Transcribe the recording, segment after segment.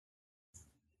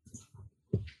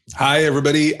Hi,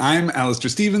 everybody. I'm Alistair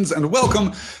Stevens, and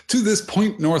welcome to this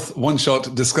Point North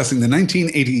one-shot discussing the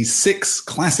 1986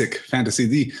 classic fantasy,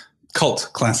 the cult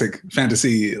classic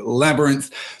fantasy Labyrinth.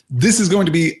 This is going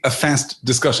to be a fast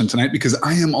discussion tonight because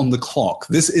I am on the clock.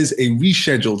 This is a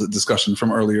rescheduled discussion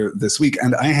from earlier this week,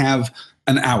 and I have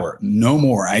an hour, no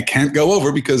more. I can't go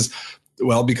over because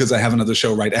I have another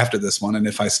show right after this one. And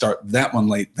if I start that one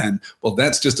late, then,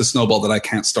 that's just a snowball that I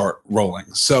can't start rolling.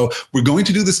 So we're going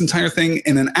to do this entire thing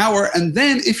in an hour. And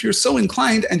then if you're so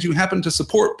inclined and you happen to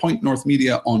support Point North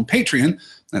Media on Patreon,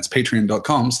 that's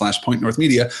patreon.com/Point North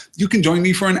Media, you can join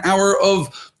me for an hour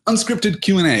of unscripted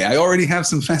Q&A. I already have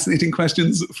some fascinating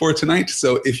questions for tonight.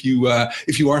 So if you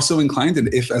are so inclined,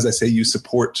 and if, as I say, you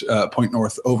support Point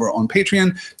North over on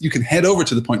Patreon, you can head over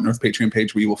to the Point North Patreon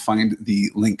page where you will find the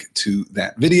link to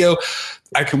that video.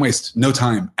 I can waste no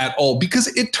time at all because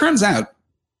it turns out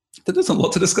that there's a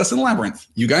lot to discuss in Labyrinth.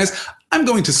 You guys, I'm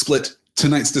going to split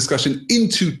tonight's discussion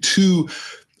into two,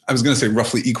 I was going to say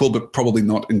roughly equal, but probably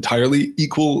not entirely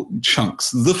equal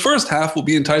chunks. The first half will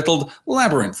be entitled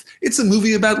Labyrinth. It's a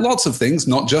movie about lots of things,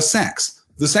 not just sex.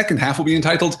 The second half will be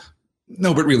entitled,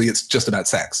 no, but really it's just about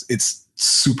sex. It's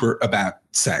super about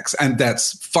sex. And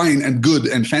that's fine and good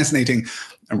and fascinating.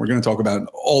 And we're going to talk about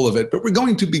all of it. But we're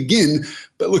going to begin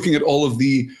by looking at all of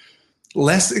the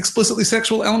less explicitly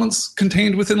sexual elements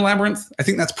contained within Labyrinth. I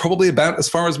think that's probably about as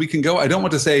far as we can go. I don't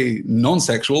want to say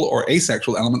non-sexual or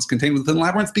asexual elements contained within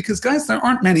Labyrinth because, guys, there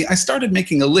aren't many. I started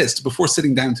making a list before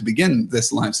sitting down to begin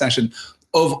this live session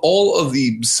of all of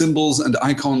the symbols and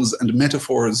icons and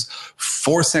metaphors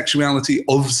for sexuality,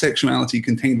 of sexuality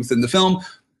contained within the film,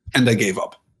 and I gave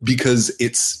up because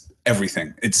it's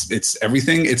everything. It's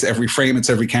everything. It's every frame. It's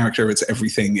every character. It's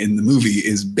everything in the movie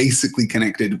is basically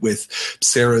connected with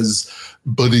Sarah's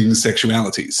budding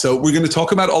sexuality. So we're going to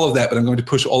talk about all of that, but I'm going to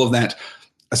push all of that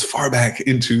as far back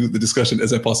into the discussion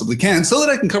as I possibly can so that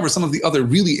I can cover some of the other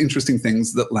really interesting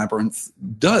things that Labyrinth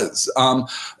does.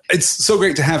 It's so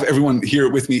great to have everyone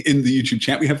here with me in the YouTube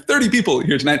chat. We have 30 people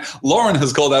here tonight. Lauren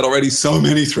has called out already so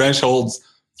many thresholds.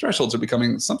 Thresholds are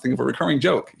becoming something of a recurring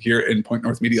joke here in Point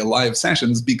North Media live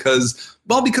sessions because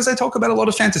I talk about a lot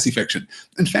of fantasy fiction.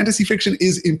 And fantasy fiction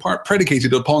is in part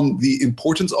predicated upon the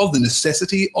importance of the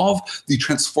necessity of the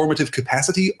transformative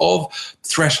capacity of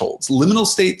thresholds. Liminal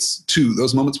states, too,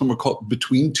 those moments when we're caught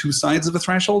between two sides of a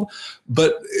threshold.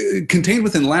 But contained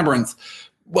within Labyrinth,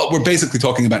 we're basically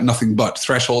talking about nothing but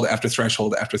threshold after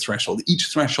threshold after threshold. Each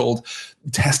threshold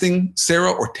testing Sarah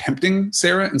or tempting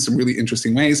Sarah in some really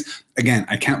interesting ways. Again,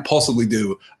 I can't possibly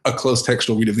do a close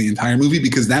textual read of the entire movie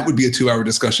because that would be a 2-hour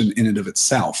discussion in and of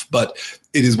itself. But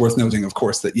it is worth noting, of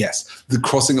course, that yes, the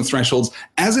crossing of thresholds,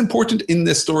 as important in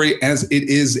this story as it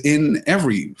is in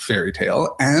every fairy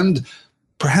tale. And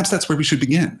perhaps that's where we should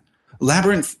begin.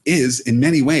 Labyrinth is, in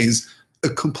many ways, a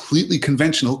completely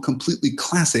conventional, completely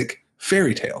classic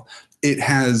fairy tale. It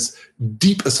has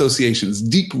deep associations,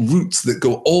 deep roots that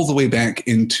go all the way back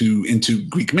into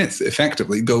Greek myth,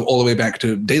 effectively, go all the way back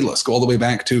to Daedalus, go all the way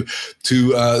back to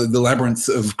the labyrinths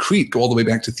of Crete, go all the way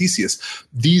back to Theseus.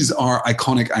 These are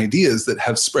iconic ideas that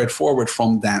have spread forward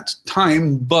from that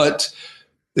time, but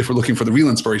if we're looking for the real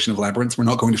inspiration of Labyrinth, we're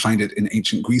not going to find it in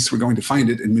ancient Greece. We're going to find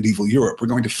it in medieval Europe. We're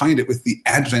going to find it with the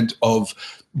advent of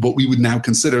what we would now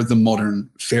consider the modern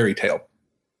fairy tale.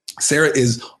 Sarah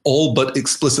is all but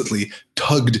explicitly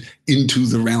tugged into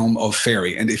the realm of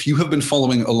fairy. And if you have been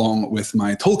following along with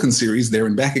my Tolkien series, There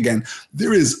and Back Again,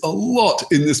 there is a lot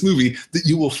in this movie that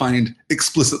you will find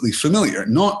explicitly familiar.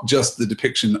 Not just the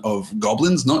depiction of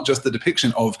goblins, not just the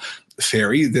depiction of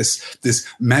fairy, this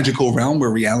magical realm where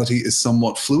reality is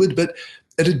somewhat fluid, but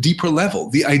at a deeper level.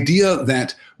 The idea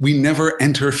that we never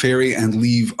enter fairy and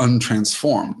leave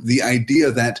untransformed. The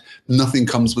idea that nothing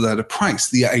comes without a price.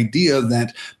 The idea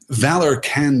that valor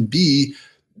can be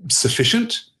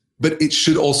sufficient, but it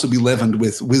should also be leavened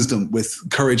with wisdom, with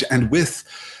courage, and with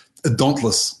a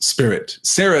dauntless spirit.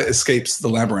 Sarah escapes the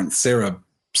labyrinth. Sarah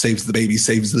saves the baby,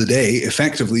 saves the day,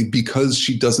 effectively, because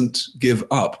she doesn't give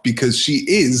up, because she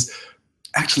is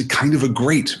actually kind of a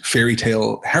great fairy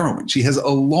tale heroine. She has a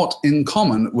lot in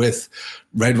common with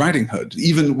Red Riding Hood,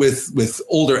 even with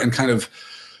older and kind of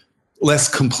less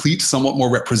complete, somewhat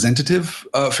more representative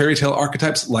fairy tale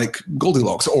archetypes like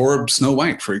Goldilocks or Snow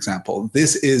White, for example.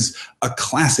 This is a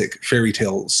classic fairy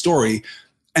tale story.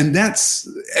 And that's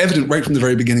evident right from the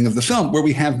very beginning of the film, where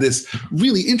we have this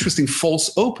really interesting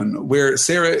false open where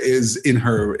Sarah is in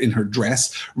her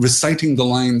dress reciting the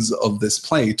lines of this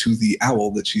play to the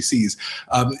owl that she sees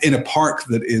in a park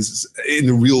that is in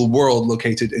the real world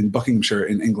located in Buckinghamshire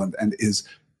in England and is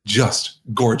just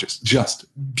gorgeous, just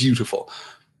beautiful.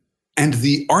 And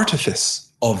the artifice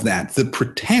of that, the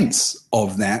pretense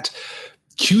of that,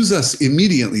 cues us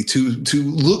immediately to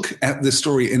look at this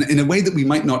story in a way that we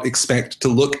might not expect to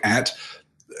look at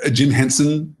a Jim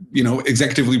Henson,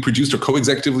 executively produced or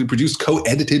co-executively produced,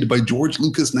 co-edited by George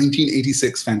Lucas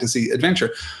 1986 fantasy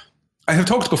adventure. I have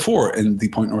talked before in the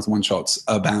Point North one-shots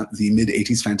about the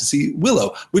mid-'80s fantasy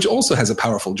Willow, which also has a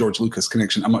powerful George Lucas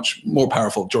connection, a much more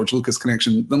powerful George Lucas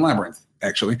connection than Labyrinth,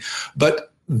 actually.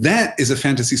 But that is a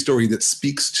fantasy story that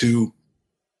speaks to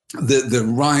the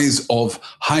rise of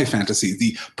high fantasy,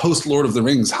 the post-Lord of the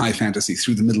Rings high fantasy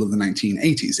through the middle of the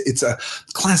 1980s. It's a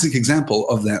classic example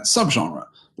of that subgenre.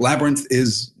 Labyrinth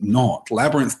is not.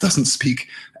 Labyrinth doesn't speak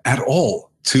at all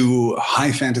to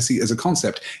high fantasy as a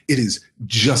concept. It is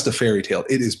just a fairy tale.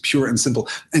 It is pure and simple.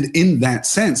 And in that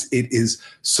sense, it is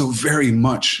so very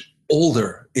much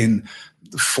older in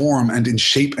form and in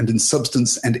shape and in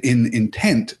substance and in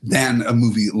intent than a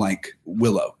movie like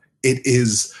Willow. It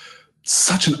is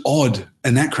such an odd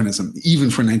anachronism,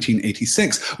 even for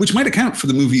 1986, which might account for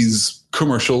the movie's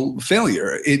commercial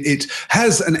failure. It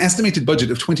has an estimated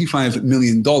budget of $25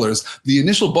 million. The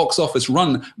initial box office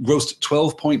run grossed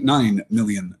 $12.9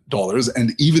 million.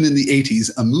 And even in the 80s,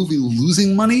 a movie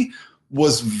losing money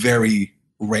was very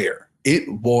rare. It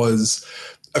was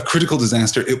a critical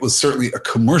disaster. It was certainly a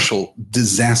commercial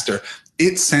disaster.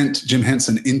 It sent Jim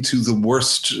Henson into the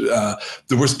worst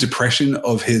depression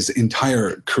of his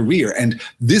entire career. And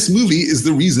this movie is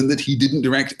the reason that he didn't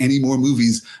direct any more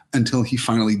movies until he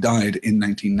finally died in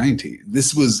 1990.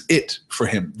 This was it for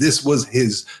him. This was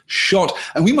his shot.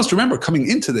 And we must remember coming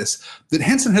into this that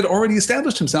Henson had already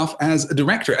established himself as a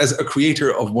director, as a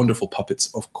creator of wonderful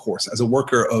puppets, of course, as a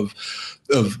worker of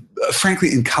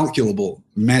frankly incalculable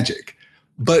magic.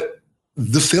 But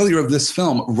the failure of this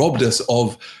film robbed us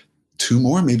of 2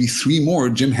 more, maybe 3 more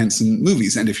Jim Henson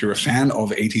movies. And if you're a fan of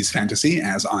 80s fantasy,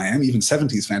 as I am, even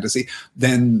 70s fantasy,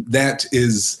 then that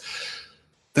is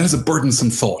a burdensome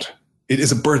thought. It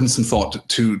is a burdensome thought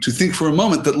to think for a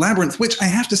moment that Labyrinth, which I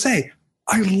have to say,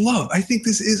 I love. I think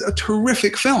this is a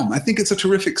terrific film. I think it's a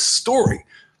terrific story.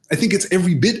 I think it's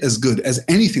every bit as good as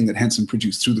anything that Henson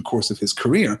produced through the course of his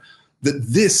career, that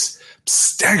this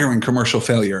staggering commercial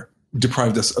failure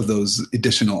deprived us of those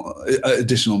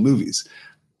additional movies.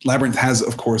 Labyrinth has,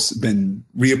 of course, been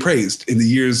reappraised in the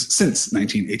years since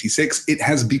 1986. It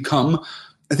has become,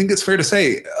 I think it's fair to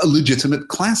say, a legitimate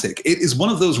classic. It is one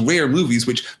of those rare movies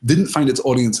which didn't find its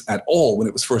audience at all when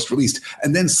it was first released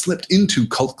and then slipped into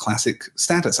cult classic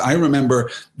status. I remember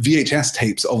VHS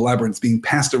tapes of Labyrinth being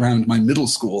passed around my middle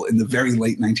school in the very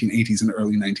late 1980s and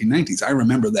early 1990s. I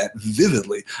remember that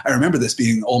vividly. I remember this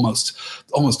being almost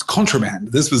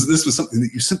contraband. This was something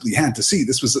that you simply had to see.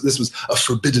 This was a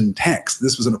forbidden text.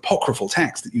 This was an apocryphal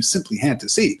text that you simply had to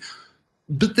see.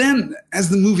 But then, as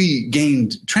the movie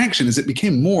gained traction, as it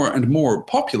became more and more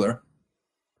popular,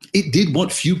 it did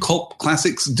what few cult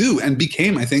classics do and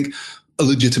became, I think, a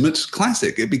legitimate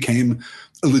classic. It became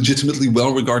a legitimately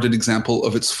well-regarded example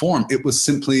of its form. It was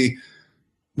simply,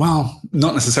 well,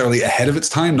 not necessarily ahead of its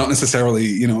time, not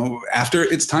necessarily, after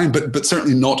its time, but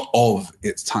certainly not of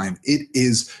its time. It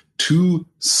is too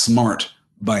smart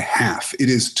by half. It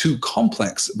is too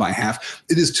complex by half.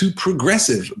 It is too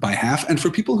progressive by half. And for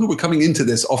people who were coming into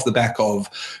this off the back of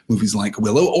movies like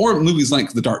Willow or movies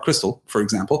like The Dark Crystal, for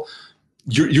example,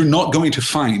 you're not going to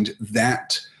find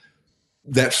that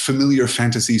familiar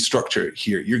fantasy structure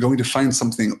here. You're going to find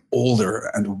something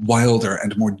older and wilder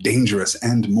and more dangerous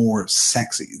and more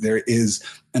sexy. There is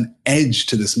an edge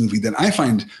to this movie that I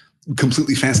find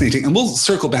completely fascinating. And we'll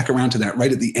circle back around to that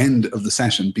right at the end of the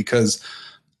session, because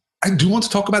I do want to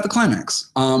talk about the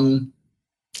climax.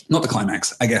 Not the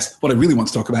climax, I guess. What I really want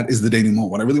to talk about is the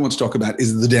denouement. What I really want to talk about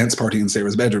is the dance party in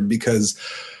Sarah's bedroom, because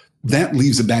that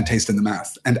leaves a bad taste in the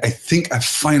mouth. And I think I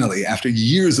finally, after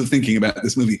years of thinking about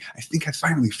this movie, I think I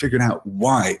finally figured out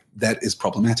why that is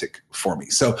problematic for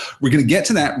me. So we're going to get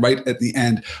to that right at the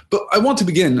end. But I want to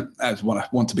begin,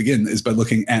 is by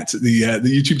looking at the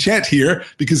YouTube chat here,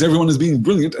 because everyone is being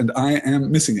brilliant and I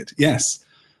am missing it. Yes.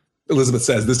 Elizabeth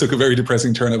says, this took a very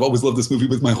depressing turn. I've always loved this movie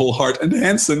with my whole heart. And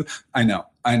Henson, I know.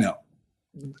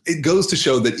 It goes to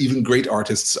show that even great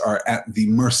artists are at the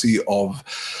mercy of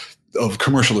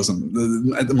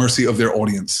commercialism, at the mercy of their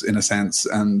audience, in a sense.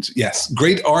 And yes,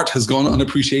 great art has gone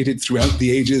unappreciated throughout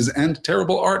the ages, and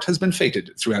terrible art has been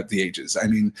feted throughout the ages. I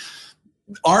mean,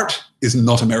 art is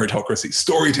not a meritocracy.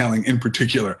 Storytelling in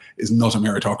particular is not a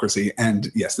meritocracy. And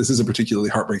yes, this is a particularly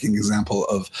heartbreaking example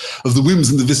of the whims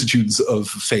and the vicissitudes of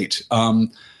fate.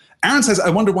 Aaron says, I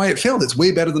wonder why it failed. It's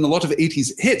way better than a lot of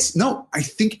 80s hits. No, I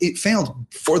think it failed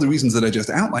for the reasons that I just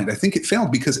outlined. I think it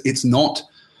failed because it's not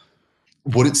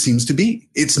what it seems to be.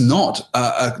 It's not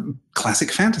a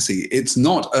classic fantasy. It's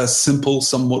not a simple,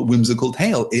 somewhat whimsical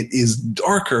tale. It is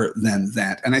darker than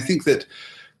that. And I think that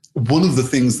one of the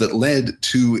things that led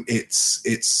to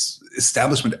its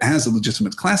establishment as a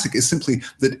legitimate classic is simply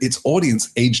that its audience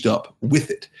aged up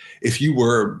with it. If you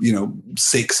were,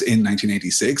 6 in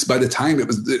 1986, by the time it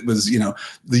was,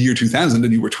 the year 2000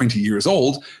 and you were 20 years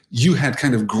old, you had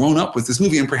kind of grown up with this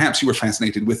movie, and perhaps you were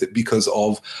fascinated with it because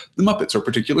of the Muppets or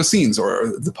particular scenes,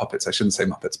 or the puppets, I shouldn't say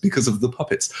Muppets, because of the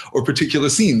puppets or particular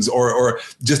scenes, or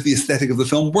just the aesthetic of the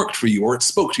film worked for you, or it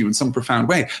spoke to you in some profound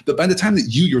way. But by the time that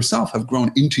you yourself have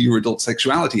grown into your adult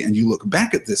sexuality and you look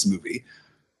back at this movie,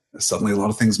 suddenly a lot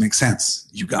of things make sense,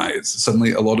 you guys.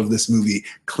 Suddenly a lot of this movie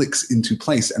clicks into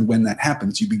place. And when that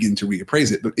happens, you begin to reappraise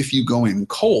it. But if you go in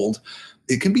cold,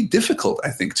 it can be difficult, I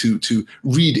think, to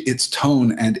read its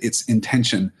tone and its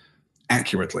intention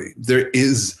accurately. There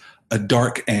is a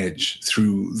dark edge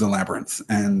through The Labyrinth.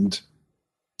 And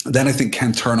that, I think,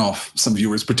 can turn off some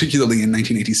viewers, particularly in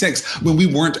 1986, when we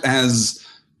weren't as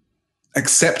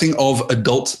accepting of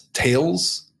adult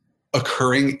tales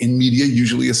occurring in media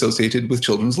usually associated with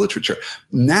children's literature.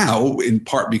 Now, in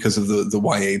part because of the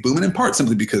YA boom, and in part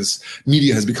simply because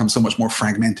media has become so much more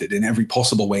fragmented in every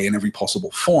possible way, in every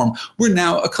possible form, we're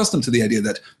now accustomed to the idea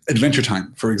that Adventure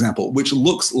Time, for example, which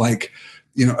looks like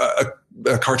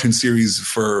a cartoon series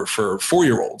for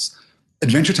 4-year-olds,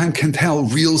 Adventure Time can tell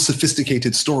real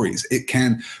sophisticated stories. It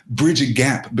can bridge a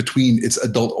gap between its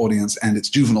adult audience and its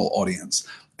juvenile audience.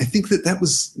 I think that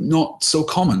was not so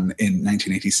common in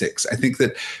 1986. I think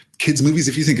that kids' movies,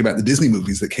 if you think about the Disney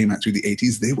movies that came out through the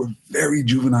 80s, they were very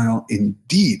juvenile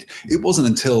indeed. It wasn't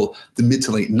until the mid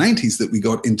to late 90s that we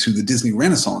got into the Disney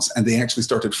Renaissance, and they actually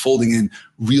started folding in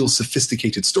real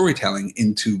sophisticated storytelling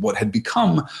into what had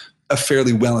become a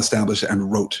fairly well-established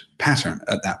and rote pattern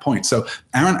at that point. So,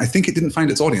 Aaron, I think it didn't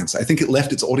find its audience. I think it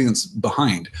left its audience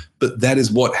behind, but that is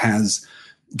what has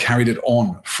carried it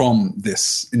on from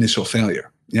this initial failure.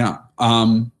 Yeah.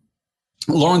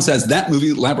 Lauren says that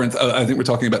movie, Labyrinth, I think we're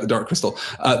talking about The Dark Crystal.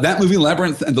 That movie,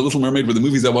 Labyrinth, and The Little Mermaid were the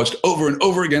movies I watched over and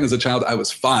over again as a child. I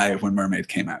was 5 when Mermaid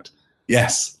came out.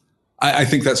 Yes. I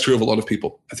think that's true of a lot of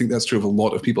people. I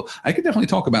could definitely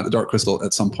talk about The Dark Crystal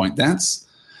at some point. That's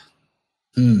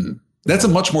a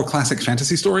much more classic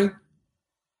fantasy story.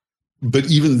 But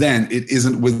even then, it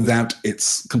isn't without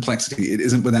its complexity. It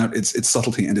isn't without its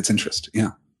subtlety and its interest. Yeah.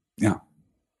 Yeah.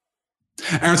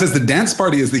 Aaron says the dance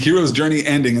party is the hero's journey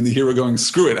ending and the hero going,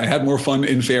 screw it, I had more fun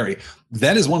in Fairy.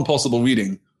 That is one possible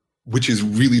reading, which is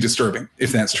really disturbing,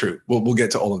 if that's true. We'll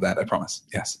get to all of that, I promise.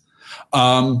 Yes.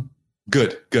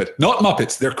 Good. Not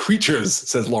Muppets, they're creatures,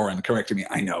 says Lauren, correcting me.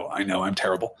 I know, I'm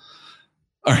terrible.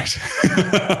 All right.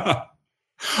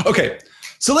 Okay,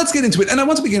 so let's get into it. And I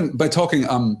want to begin by talking,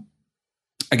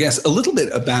 I guess, a little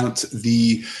bit about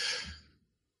the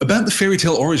fairy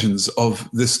tale origins of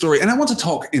this story. And I want to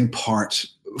talk in part,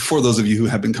 for those of you who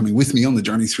have been coming with me on the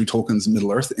journey through Tolkien's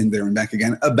Middle-earth, In There and Back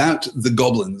Again, about the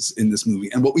goblins in this movie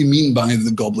and what we mean by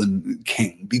the Goblin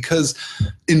King. Because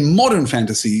in modern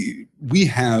fantasy,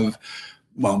 we've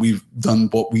done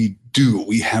what we do.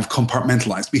 We have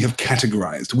compartmentalized, we have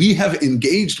categorized, we have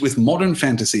engaged with modern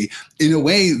fantasy in a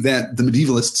way that the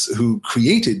medievalists who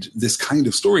created this kind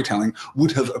of storytelling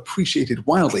would have appreciated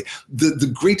wildly. The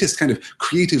greatest kind of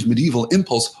creative medieval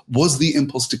impulse was the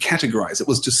impulse to categorize. It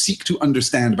was to seek to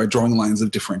understand by drawing lines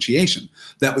of differentiation.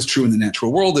 That was true in the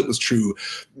natural world. It was true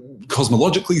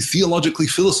cosmologically, theologically,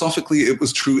 philosophically. It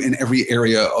was true in every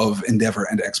area of endeavor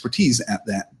and expertise at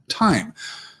that time.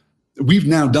 We've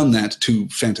now done that to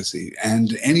fantasy,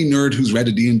 and any nerd who's read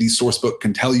a D&D source book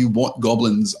can tell you what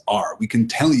goblins are. We can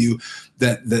tell you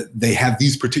that they have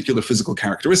these particular physical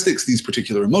characteristics, these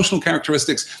particular emotional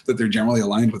characteristics, that they're generally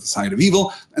aligned with the side of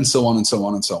evil, and so on and so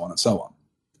on and so on and so on.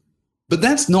 But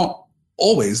that's not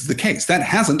always the case. That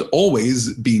hasn't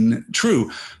always been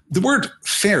true. The word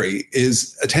fairy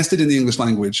is attested in the English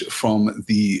language from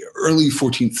the early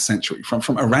 14th century,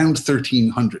 from around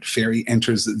 1300. Fairy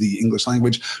enters the English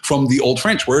language from the Old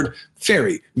French word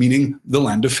fairy, meaning the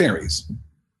land of fairies.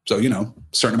 So, a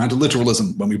certain amount of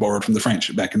literalism when we borrowed from the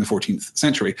French back in the 14th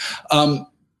century.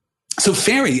 So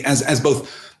fairy as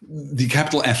both the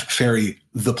capital F fairy,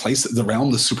 the place, the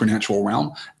realm, the supernatural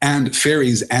realm, and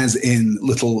fairies as in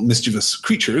little mischievous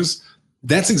creatures,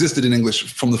 that's existed in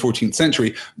English from the 14th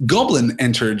century. Goblin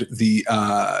entered the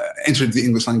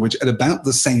English language at about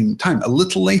the same time, a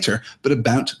little later, but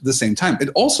about the same time. It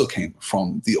also came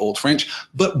from the Old French,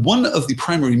 but one of the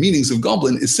primary meanings of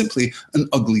goblin is simply an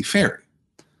ugly fairy.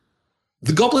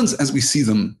 The goblins, as we see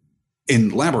them in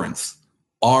Labyrinth,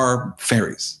 are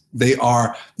fairies. They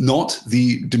are not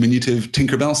the diminutive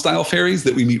Tinkerbell style fairies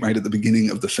that we meet right at the beginning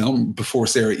of the film before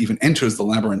Sarah even enters the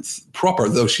labyrinth proper,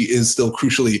 though she is still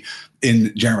crucially in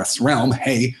Jareth's realm.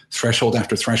 Hey, threshold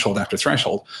after threshold after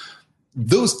threshold.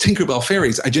 Those Tinkerbell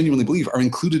fairies, I genuinely believe, are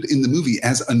included in the movie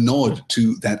as a nod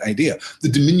to that idea. The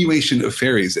diminution of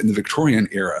fairies in the Victorian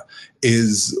era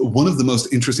is one of the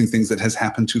most interesting things that has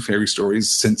happened to fairy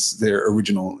stories since their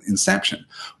original inception.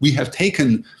 We have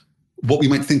taken what we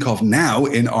might think of now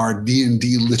in our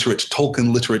D&D literate,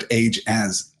 Tolkien literate age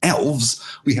as elves.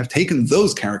 We have taken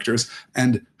those characters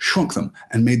and shrunk them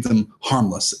and made them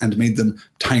harmless and made them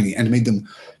tiny and made them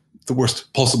the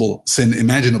worst possible sin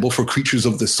imaginable for creatures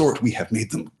of this sort. We have made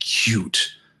them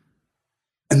cute.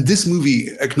 And this movie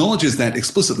acknowledges that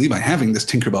explicitly by having this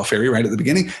Tinkerbell fairy right at the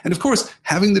beginning, and of course,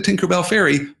 having the Tinkerbell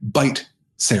fairy bite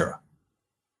Sarah.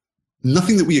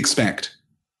 Nothing that we expect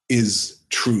is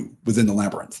true within the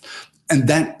labyrinth. And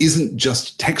that isn't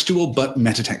just textual, but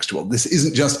metatextual. This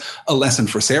isn't just a lesson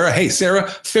for Sarah. Hey, Sarah,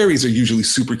 fairies are usually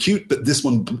super cute, but this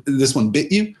one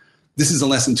bit you. This is a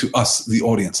lesson to us, the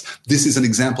audience. This is an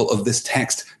example of this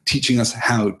text teaching us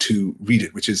how to read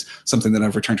it, which is something that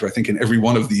I've returned to, I think, in every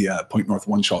one of the Point North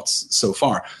one-shots so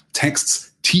far.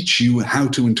 Texts teach you how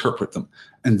to interpret them.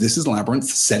 And this is Labyrinth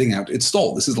setting out its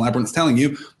stall. This is Labyrinth telling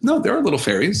you, no, there are little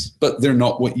fairies, but they're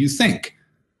not what you think.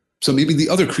 So maybe the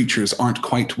other creatures aren't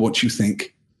quite what you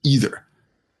think either.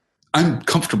 I'm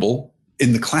comfortable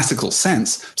in the classical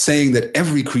sense saying that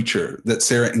every creature that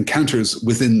Sarah encounters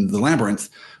within the labyrinth,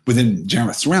 within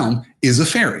Jareth's realm, is a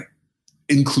fairy,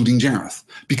 including Jareth,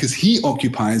 because he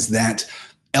occupies that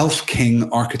elf king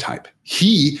archetype.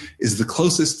 He is the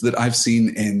closest that I've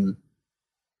seen in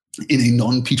a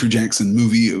non-Peter Jackson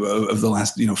movie of the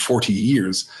last 40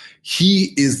 years.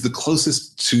 He is the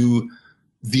closest to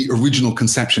the original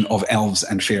conception of elves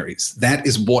and fairies. That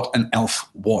is what an elf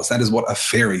was. That is what a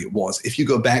fairy was. If you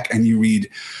go back and you read,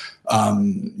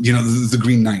 the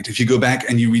Green Knight, if you go back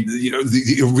and you read,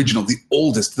 the original, the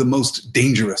oldest, the most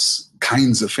dangerous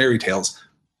kinds of fairy tales,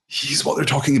 he's what they're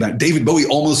talking about. David Bowie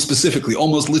almost specifically,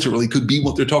 almost literally could be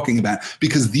what they're talking about,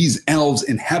 because these elves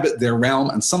inhabit their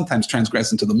realm and sometimes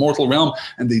transgress into the mortal realm,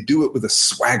 and they do it with a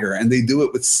swagger, and they do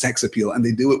it with sex appeal, and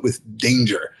they do it with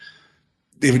danger.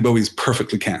 David Bowie is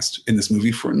perfectly cast in this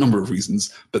movie for a number of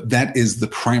reasons, but that is the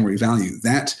primary value.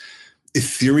 That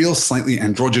ethereal, slightly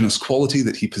androgynous quality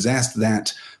that he possessed,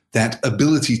 that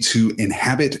ability to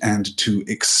inhabit and to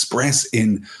express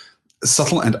in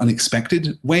subtle and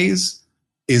unexpected ways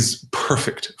is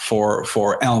perfect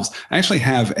for elves. I actually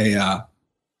have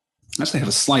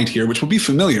a slide here, which will be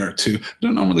familiar to, I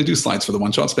don't normally do slides for the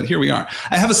one-shots, but here we are.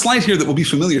 I have a slide here that will be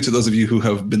familiar to those of you who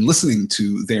have been listening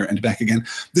to There and Back Again.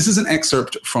 This is an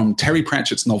excerpt from Terry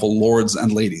Pratchett's novel, Lords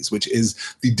and Ladies, which is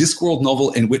the Discworld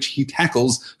novel in which he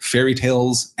tackles fairy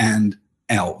tales and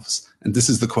elves. And this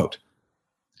is the quote: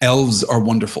 "Elves are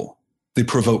wonderful. They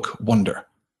provoke wonder.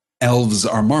 Elves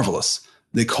are marvelous.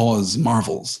 They cause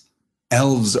marvels.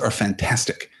 Elves are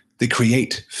fantastic. They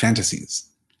create fantasies.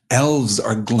 Elves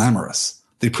are glamorous.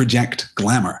 They project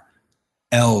glamour.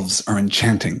 Elves are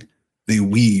enchanting. They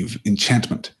weave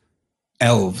enchantment.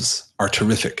 Elves are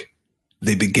terrific.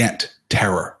 They beget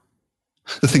terror."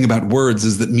 The thing about words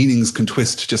is that meanings can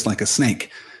twist just like a snake.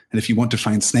 And if you want to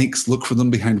find snakes, look for them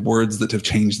behind words that have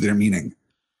changed their meaning.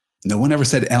 No one ever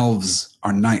said elves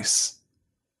are nice.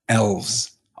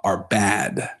 Elves are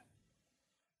bad.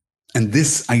 And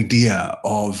this idea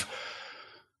of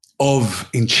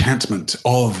enchantment,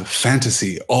 of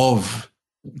fantasy, of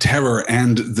terror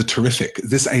and the terrific,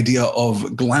 this idea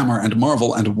of glamour and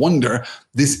marvel and wonder,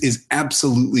 this is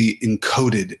absolutely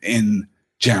encoded in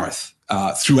Jareth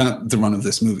throughout the run of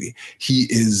this movie. He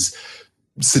is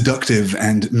seductive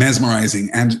and mesmerizing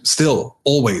and still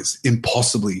always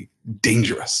impossibly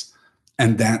dangerous.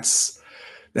 And that's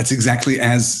exactly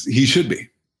as he should be.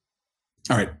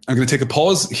 All right, I'm going to take a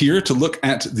pause here to look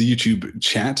at the YouTube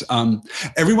chat.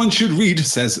 Everyone should read,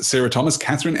 says Sarah Thomas,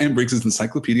 Catherine M. Briggs'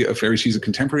 Encyclopedia of Fairies. She's a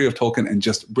contemporary of Tolkien and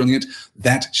just brilliant.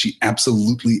 That she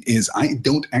absolutely is. I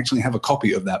don't actually have a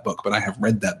copy of that book, but I have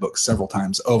read that book several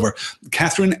times over.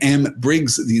 Catherine M.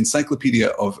 Briggs, the Encyclopedia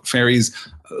of Fairies.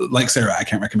 Like Sarah, I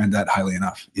can't recommend that highly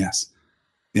enough. Yes.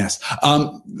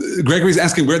 Gregory's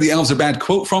asking where the elves are bad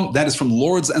quote from. That is from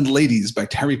Lords and Ladies by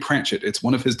Terry Pratchett. It's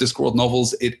one of his Discworld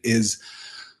novels. It is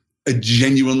a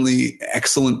genuinely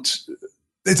excellent,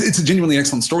 it's a genuinely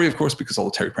excellent story, of course, because all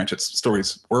of Terry Pratchett's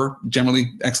stories were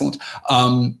generally excellent.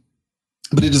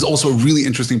 But it is also a really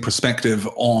interesting perspective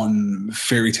on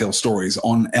fairy tale stories,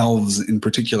 on elves in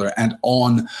particular, and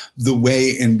on the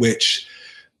way in which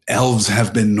elves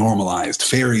have been normalized,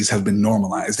 fairies have been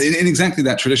normalized, in exactly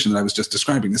that tradition that I was just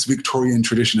describing, this Victorian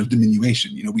tradition of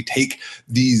diminution. We take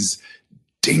these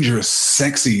dangerous,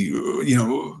 sexy,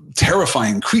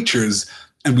 terrifying creatures,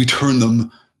 and we turn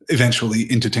them eventually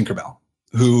into Tinkerbell,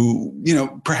 who,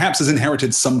 perhaps has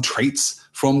inherited some traits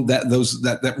from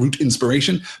that root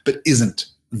inspiration, but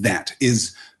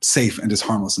is safe and is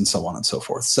harmless and so on and so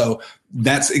forth. So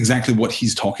that's exactly what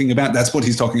he's talking about. That's what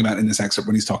he's talking about in this excerpt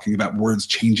when he's talking about words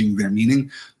changing their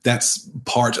meaning. That's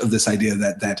part of this idea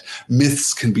that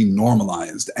myths can be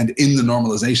normalized. And in the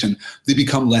normalization, they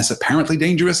become less apparently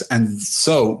dangerous and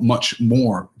so much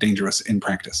more dangerous in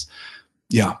practice.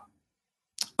 Yeah.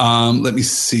 Let me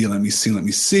see.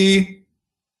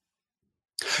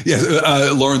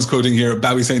 Yes, Lauren's quoting here,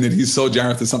 Bowie saying that he saw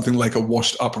Jareth as something like a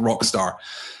washed up rock star.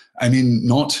 I mean,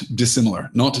 not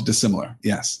dissimilar,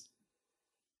 yes.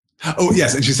 Oh,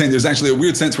 yes, and she's saying there's actually a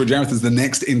weird sense where Jareth is the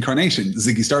next incarnation.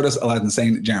 Ziggy Stardust, Aladdin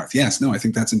Sane, Jareth. Yes, no, I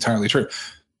think that's entirely true.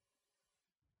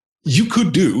 You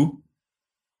could do,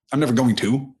 I'm never going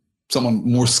to, someone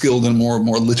more skilled and more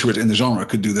literate in the genre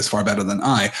could do this far better than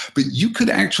I, but you could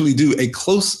actually do a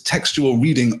close textual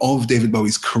reading of David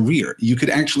Bowie's career. You could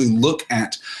actually look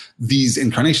at these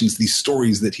incarnations, these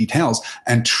stories that he tells,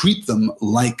 and treat them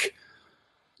like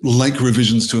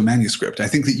revisions to a manuscript. I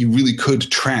think that you really could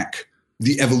track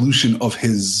the evolution of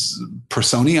his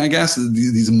personae, I guess,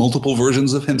 these multiple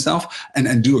versions of himself,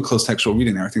 and do a close textual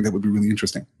reading there. I think that would be really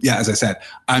interesting. Yeah, as I said,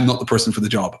 I'm not the person for the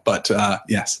job, but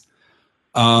yes.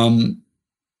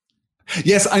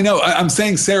 Yes, I know. I'm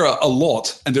saying Sarah a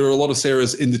lot, and there are a lot of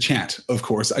Sarahs in the chat, of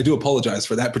course. I do apologize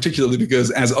for that, particularly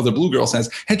because, as Other Blue Girl says,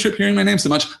 head trip hearing my name so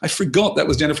much, I forgot that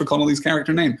was Jennifer Connelly's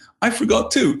character name. I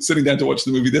forgot too, sitting down to watch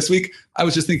the movie this week. I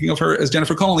was just thinking of her as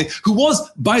Jennifer Connelly, who was,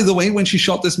 by the way, when she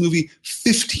shot this movie,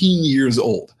 15 years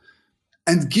old,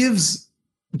 and gives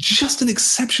just an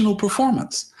exceptional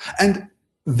performance. And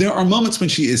there are moments when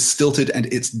she is stilted and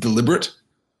it's deliberate.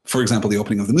 For example, the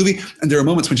opening of the movie. And there are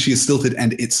moments when she is stilted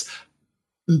and it's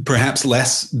perhaps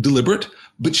less deliberate,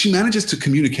 but she manages to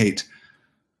communicate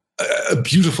a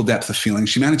beautiful depth of feeling.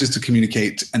 She manages to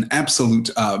communicate an absolute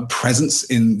presence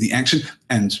in the action,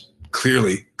 and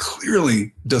clearly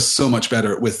does so much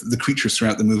better with the creatures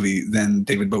throughout the movie than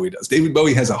David Bowie does. David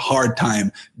Bowie has a hard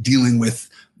time dealing with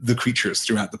the creatures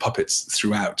throughout, the puppets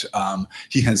throughout.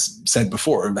 He has said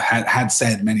before, had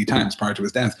said many times prior to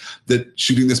his death, that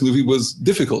shooting this movie was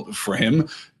difficult for him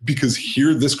because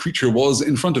here this creature was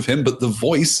in front of him, but the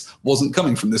voice wasn't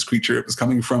coming from this creature. It was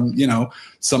coming from,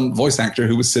 some voice actor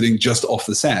who was sitting just off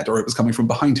the set, or it was coming from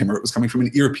behind him, or it was coming from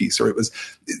an earpiece, or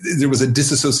there was a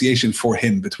disassociation for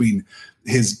him between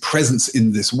his presence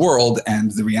in this world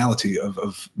and the reality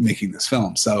of making this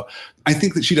film. So I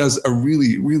think that she does a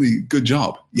really, really good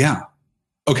job. Yeah.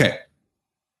 Okay.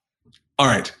 All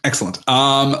right. Excellent.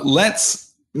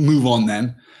 Let's move on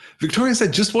then. Victoria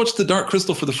said, just watched The Dark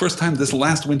Crystal for the first time this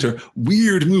last winter.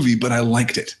 Weird movie, but I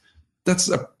liked it. That's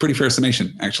a pretty fair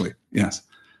summation, actually. Yes.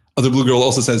 Other Blue Girl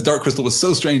also says, Dark Crystal was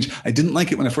so strange. I didn't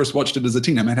like it when I first watched it as a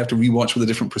teen. I might have to rewatch with a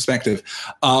different perspective.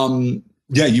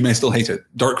 Yeah, you may still hate it.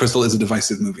 Dark Crystal is a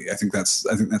divisive movie. I think that's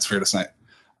fair to say.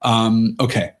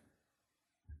 Okay.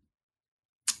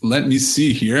 Let me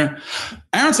see here.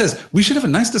 Aaron says we should have a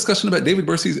nice discussion about David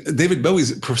Bowie's.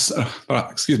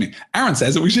 Aaron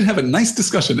says that we should have a nice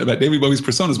discussion about David Bowie's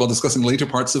personas while discussing later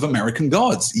parts of American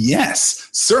Gods. Yes,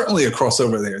 certainly a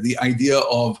crossover there. The idea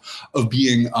of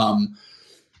being.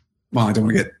 Well, I don't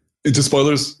want to get into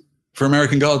spoilers for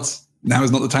American Gods. Now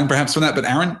is not the time perhaps for that. But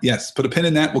Aaron, yes, put a pin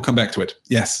in that. We'll come back to it.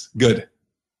 Yes, good.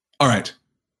 All right.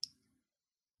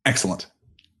 Excellent.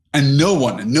 And no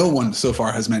one so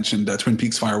far has mentioned Twin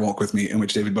Peaks Fire Walk with Me, in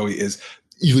which David Bowie is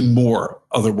even more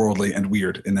otherworldly and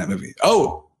weird in that movie.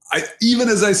 Oh, even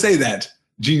as I say that,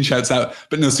 Gene shouts out,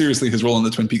 but no, seriously, his role in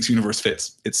the Twin Peaks universe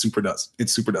fits. It super does. It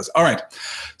super does. All right.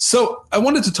 So I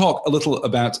wanted to talk a little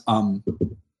about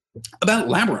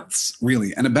labyrinths,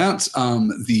 really, and about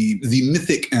the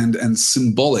mythic and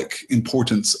symbolic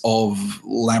importance of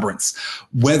labyrinths,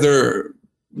 whether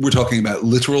we're talking about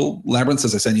literal labyrinths.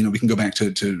 As I said, we can go back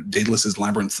to Daedalus's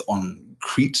labyrinth on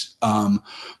Crete,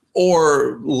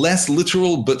 or less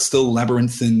literal, but still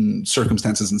labyrinthine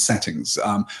circumstances and settings.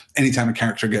 Anytime a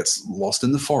character gets lost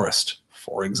in the forest,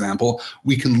 for example,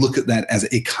 we can look at that as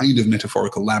a kind of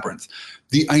metaphorical labyrinth.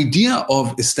 The idea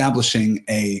of establishing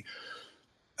a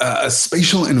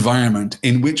spatial environment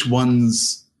in which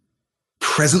one's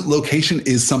present location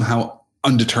is somehow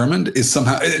undetermined, is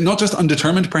somehow not just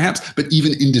undetermined perhaps, but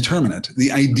even indeterminate.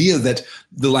 The idea that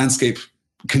the landscape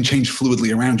can change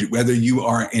fluidly around you, whether you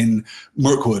are in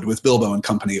Mirkwood with Bilbo and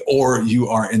company, or you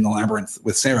are in the Labyrinth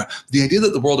with Sarah. The idea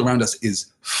that the world around us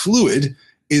is fluid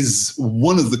is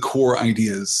one of the core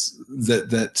ideas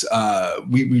that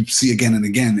we see again and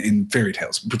again in fairy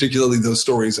tales, particularly those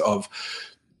stories of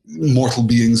mortal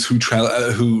beings who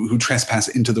trespass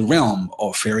into the realm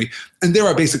of fairy. And there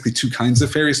are basically two kinds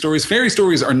of fairy stories. Fairy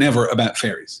stories are never about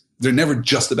fairies. They're never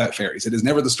just about fairies. It is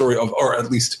never the story of, or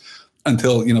at least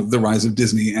until, the rise of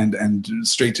Disney and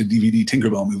straight to DVD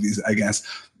Tinkerbell movies, I guess,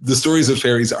 the stories of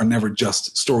fairies are never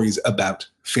just stories about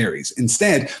fairies.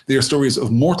 Instead, they are stories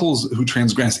of mortals who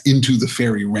transgress into the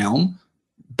fairy realm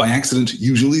by accident,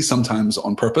 usually, sometimes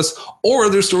on purpose, or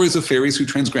they're stories of fairies who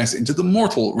transgress into the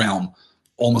mortal realm,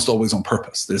 almost always on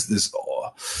purpose. There's this,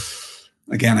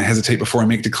 again, I hesitate before I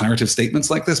make declarative statements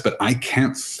like this, but I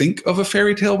can't think of a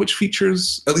fairy tale which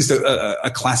features, at least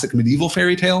a classic medieval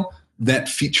fairy tale, that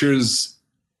features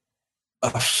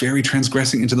a fairy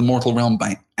transgressing into the mortal realm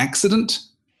by accident.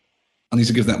 I'll need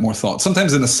to give that more thought.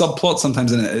 Sometimes in a subplot,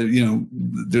 sometimes in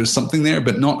there's something there,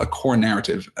 but not a core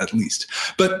narrative, at least.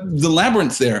 But the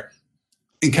Labyrinth there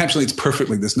encapsulates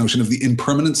perfectly this notion of the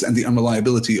impermanence and the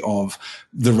unreliability of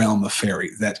the realm of fairy,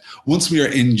 that once we are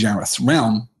in Jareth's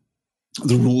realm,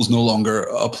 the rules no longer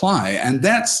apply. And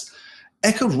that's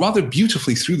echoed rather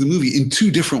beautifully through the movie in two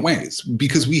different ways,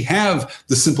 because we have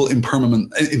the simple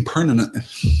impermanence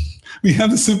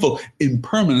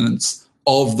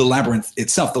of the labyrinth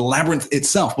itself. The labyrinth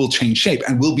itself will change shape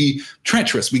and will be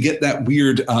treacherous. We get that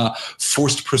weird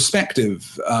forced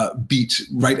perspective beat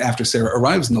right after Sarah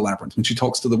arrives in the labyrinth when she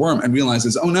talks to the worm and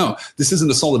realizes, oh no, this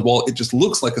isn't a solid wall. It just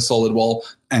looks like a solid wall,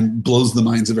 and blows the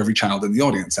minds of every child in the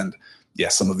audience. And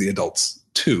yes, some of the adults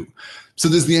too. So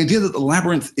there's the idea that the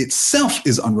labyrinth itself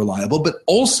is unreliable, but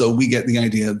also we get the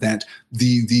idea that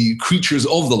the creatures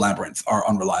of the labyrinth are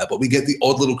unreliable. We get the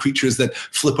odd little creatures that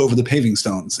flip over the paving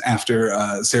stones after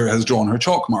Sarah has drawn her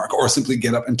chalk mark, or simply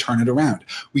get up and turn it around.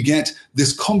 We get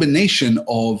this combination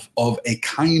of a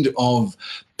kind of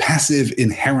passive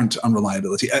inherent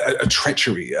unreliability, a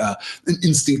treachery, an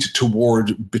instinct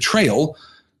toward betrayal,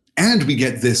 and we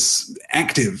get this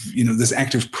active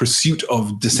pursuit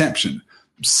of deception.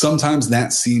 Sometimes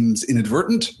that seems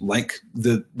inadvertent, like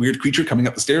the weird creature coming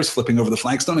up the stairs, flipping over the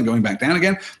flagstone and going back down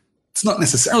again. It's not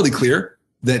necessarily clear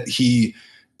that he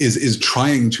is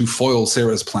trying to foil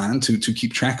Sarah's plan to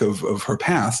keep track of her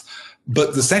path.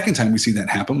 But the second time we see that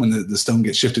happen, when the stone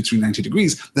gets shifted through 90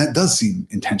 degrees, that does seem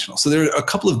intentional. So there are a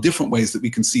couple of different ways that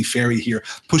we can see fairy here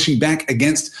pushing back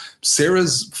against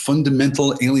Sarah's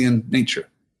fundamental alien nature.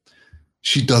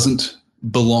 She doesn't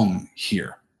belong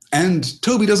here. And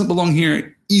Toby doesn't belong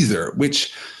here either,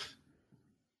 which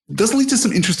does lead to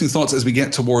some interesting thoughts as we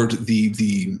get toward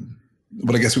the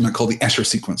what I guess we might call the Escher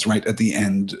sequence right at the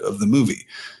end of the movie.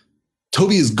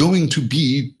 Toby is going to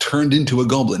be turned into a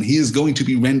goblin. He is going to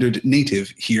be rendered native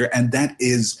here, and that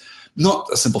is not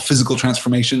a simple physical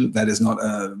transformation. That is not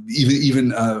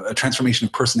even a transformation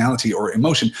of personality or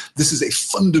emotion. This is a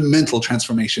fundamental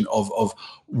transformation of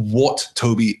what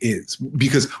Toby is,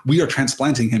 because we are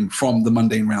transplanting him from the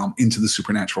mundane realm into the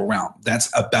supernatural realm. That's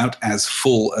about as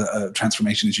full a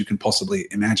transformation as you can possibly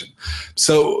imagine.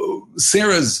 So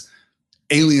Sarah's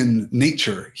alien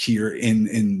nature here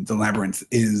in the labyrinth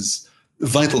is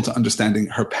vital to understanding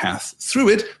her path through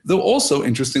it, though also,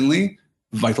 interestingly,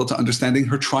 vital to understanding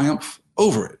her triumph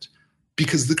over it.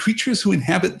 Because the creatures who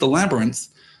inhabit the labyrinth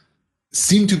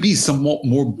seem to be somewhat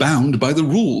more bound by the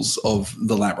rules of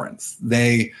the labyrinth.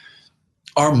 They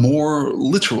are more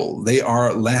literal. They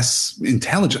are less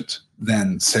intelligent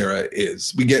than Sarah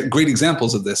is. We get great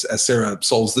examples of this as Sarah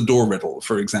solves the door riddle,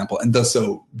 for example, and does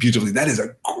so beautifully. That is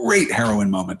a great heroine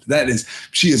moment.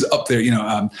 She is up there,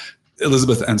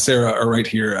 Elizabeth and Sarah are right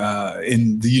here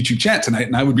in the YouTube chat tonight,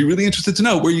 and I would be really interested to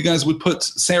know where you guys would put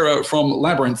Sarah from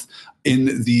Labyrinth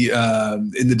in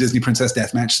the Disney Princess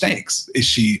Deathmatch stakes. Is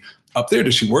she up there?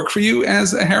 Does she work for you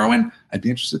as a heroine? I'd be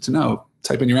interested to know.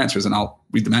 Type in your answers and I'll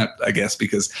read them out, I guess,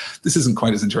 because this isn't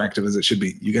quite as interactive as it should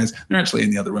be. You guys, they're actually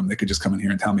in the other room. They could just come in here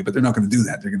and tell me, but they're not going to do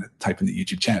that. They're going to type in the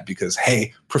YouTube chat because,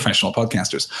 hey, professional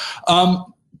podcasters.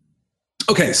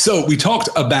 Okay, so we talked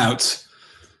about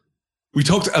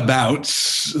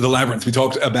the labyrinth. We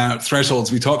talked about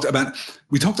thresholds. We talked about,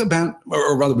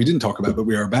 or rather we didn't talk about, but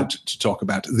we are about to talk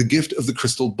about the gift of the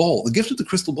crystal ball. The gift of the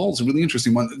crystal ball is a really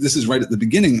interesting one. This is right at the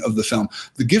beginning of the film.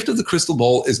 The gift of the crystal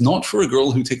ball is not for a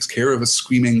girl who takes care of a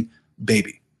screaming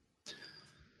baby.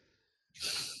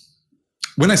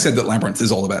 When I said that Labyrinth is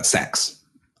all about sex,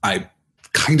 I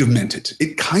kind of meant it.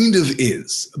 It kind of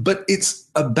is, but it's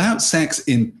about sex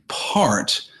in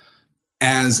part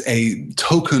as a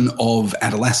token of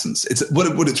adolescence. It's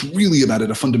what it's really about at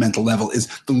a fundamental level is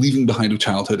the leaving behind of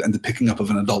childhood and the picking up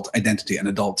of an adult identity, an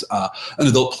adult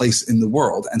place in the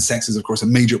world. And sex is, of course, a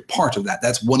major part of that.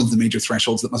 That's one of the major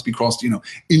thresholds that must be crossed,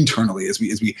 internally as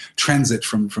we transit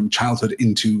from childhood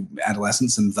into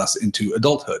adolescence and thus into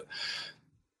adulthood.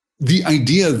 The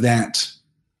idea that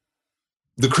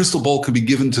the crystal ball can be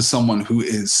given to someone who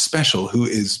is special, who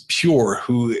is pure,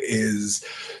 who is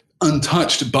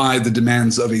untouched by the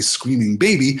demands of a screaming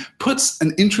baby, puts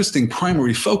an interesting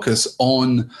primary focus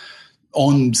on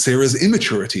Sarah's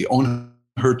immaturity, on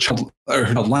her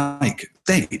childlike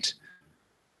state.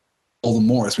 All the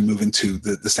more as we move into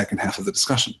the second half of the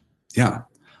discussion. Yeah.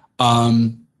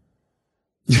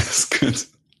 Yes, good.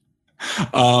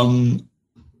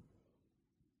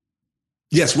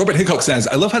 Yes, Robert Hickok says,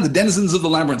 I love how the denizens of the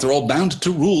labyrinth are all bound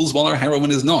to rules while our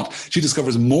heroine is not. She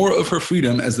discovers more of her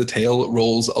freedom as the tale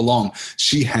rolls along.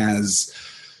 She has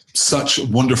such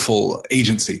wonderful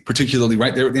agency, particularly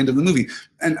right there at the end of the movie.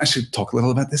 And I should talk a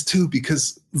little about this too,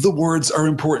 because the words are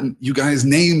important. You guys,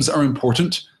 names are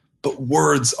important, but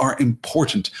words are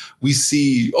important. We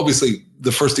see, obviously,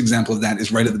 the first example of that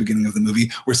is right at the beginning of the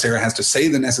movie, where Sarah has to say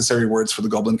the necessary words for the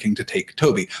Goblin King to take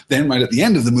Toby. Then right at the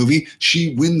end of the movie,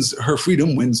 she wins her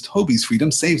freedom, wins Toby's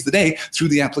freedom, saves the day through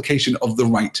the application of the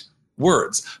right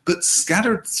words. But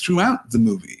scattered throughout the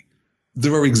movie,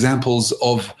 there are examples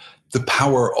of the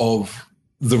power of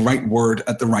the right word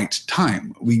at the right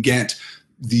time. We get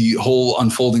the whole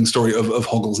unfolding story of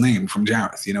Hoggle's name from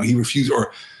Jareth. He refused,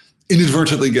 or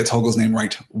inadvertently gets Hoggle's name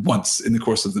right once in the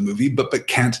course of the movie, but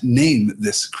can't name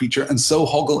this creature. And so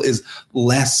Hoggle is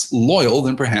less loyal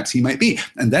than perhaps he might be.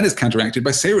 And that is counteracted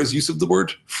by Sarah's use of the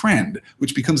word friend,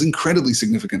 which becomes incredibly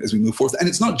significant as we move forth. And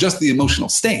it's not just the emotional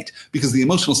state, because the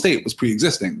emotional state was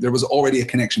pre-existing. There was already a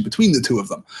connection between the two of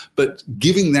them. But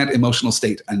giving that emotional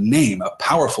state a name, a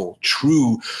powerful,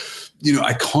 true,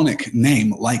 iconic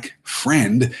name like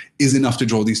friend is enough to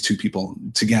draw these two people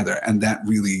together. And that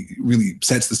really, really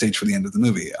sets the stage for the end of the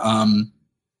movie.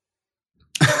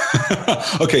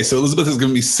 Okay, so Elizabeth is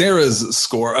giving me Sarah's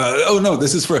score.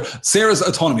 This is for Sarah's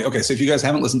autonomy. Okay, so if you guys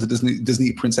haven't listened to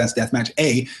Disney Princess Deathmatch,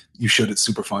 you should. It's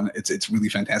super fun. It's really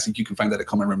fantastic. You can find that at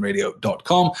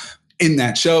commonroomradio.com. In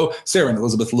that show, Sarah and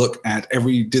Elizabeth look at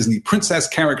every Disney princess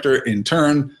character in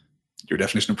turn. Your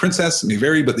definition of princess may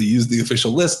vary, but they use the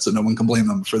official list, so no one can blame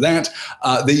them for that.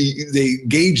 They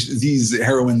gauge these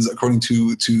heroines according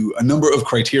to a number of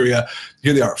criteria.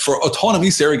 Here they are. For autonomy,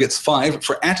 Sarah gets 5.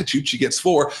 For attitude, she gets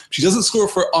 4. She doesn't score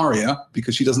for aria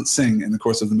because she doesn't sing in the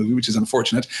course of the movie, which is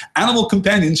unfortunate. Animal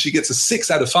companions, she gets a 6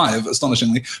 out of 5,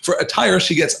 astonishingly. For attire,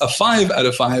 she gets a 5 out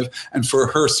of 5. And for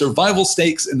her survival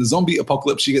stakes in the zombie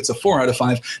apocalypse, she gets a 4 out of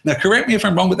 5. Now, correct me if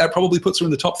I'm wrong, but that probably puts her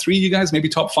in the top 3, you guys, maybe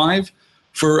top 5.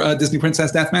 For Disney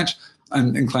Princess Deathmatch,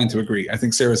 I'm inclined to agree. I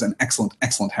think Sarah's an excellent,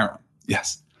 excellent heroine.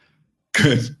 Yes.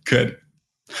 Good.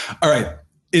 All right.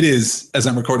 It is, as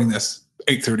I'm recording this,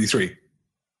 8:33.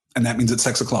 And that means it's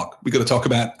 6 o'clock. We got to talk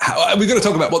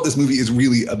about what this movie is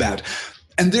really about.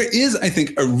 And there is, I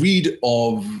think, a read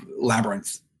of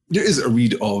Labyrinth. There is a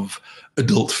read of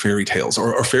adult fairy tales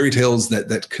or fairy tales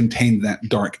that contain that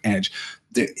dark edge.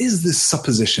 There is this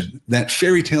supposition that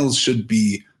fairy tales should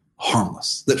be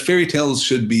harmless, that fairy tales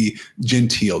should be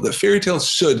genteel, that fairy tales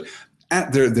should,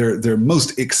 at their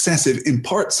most excessive,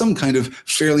 impart some kind of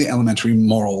fairly elementary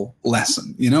moral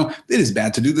lesson. It is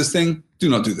bad to do this thing.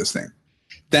 Do not do this thing.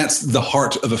 That's the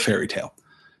heart of a fairy tale.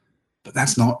 But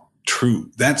that's not true.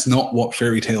 That's not what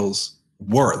fairy tales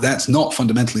were. That's not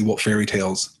fundamentally what fairy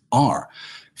tales are.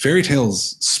 Fairy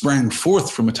tales sprang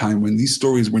forth from a time when these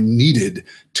stories were needed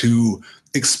to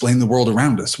explain the world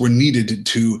around us. We're needed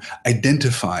to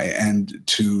identify and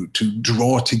to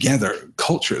draw together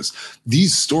cultures.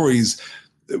 These stories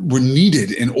were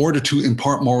needed in order to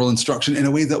impart moral instruction in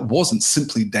a way that wasn't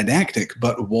simply didactic,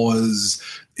 but was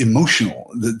emotional,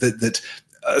 that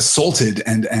assaulted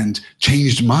and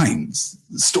changed minds.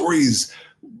 Stories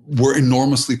were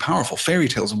enormously powerful. Fairy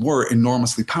tales were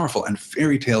enormously powerful, and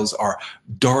fairy tales are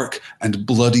dark and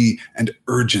bloody and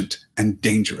urgent and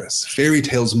dangerous. Fairy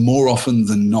tales, more often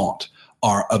than not,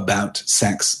 are about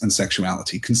sex and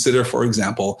sexuality. Consider, for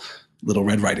example, Little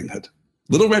Red Riding Hood.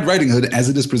 Little Red Riding Hood, as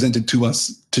it is presented to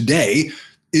us today,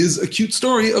 is a cute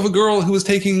story of a girl who is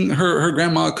taking her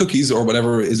grandma cookies or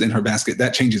whatever is in her basket.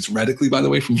 That changes radically, by the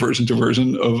way, from version to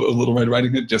version of Little Red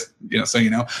Riding Hood, just, so you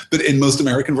know. But in most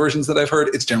American versions that I've heard,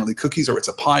 it's generally cookies or it's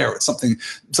a pie or it's something,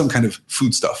 some kind of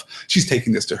food stuff. She's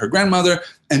taking this to her grandmother,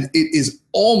 and it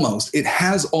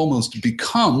has almost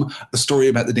become a story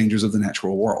about the dangers of the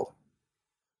natural world.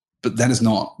 But that is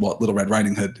not what Little Red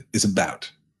Riding Hood is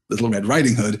about. Little Red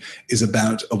Riding Hood is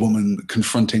about a woman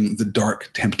confronting the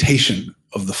dark temptation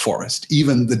of the forest,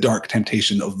 even the dark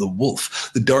temptation of the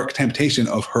wolf, the dark temptation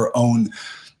of her own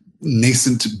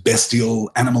nascent,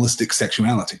 bestial, animalistic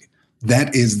sexuality.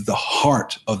 That is the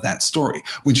heart of that story.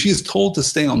 When she is told to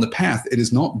stay on the path, it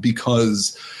is not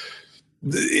because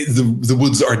the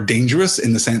woods are dangerous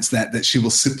in the sense that she will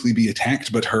simply be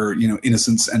attacked, but her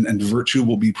innocence and virtue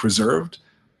will be preserved.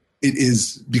 It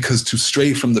is because to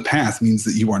stray from the path means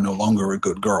that you are no longer a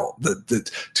good girl. That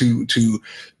to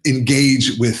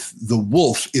engage with the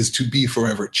wolf is to be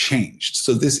forever changed.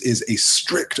 So this is a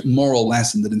strict moral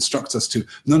lesson that instructs us to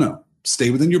no,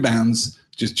 stay within your bounds.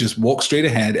 Just walk straight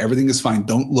ahead. Everything is fine.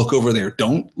 Don't look over there.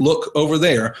 Don't look over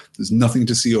there. There's nothing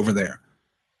to see over there.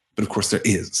 But of course there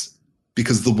is,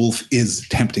 because the wolf is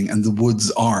tempting and the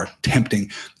woods are tempting.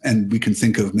 And we can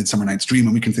think of Midsummer Night's Dream,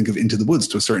 and we can think of Into the Woods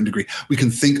to a certain degree. We can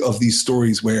think of these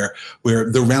stories where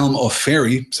the realm of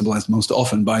fairy, symbolized most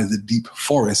often by the deep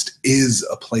forest, is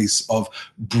a place of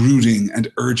brooding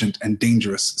and urgent and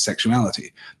dangerous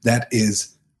sexuality. That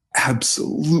is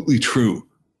absolutely true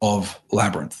of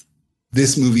Labyrinth.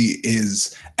 This movie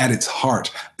is, at its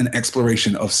heart, an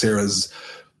exploration of Sarah's...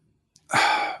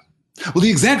 Well, the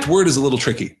exact word is a little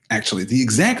tricky, actually. The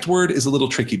exact word is a little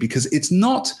tricky because it's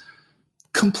not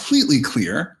completely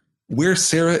clear where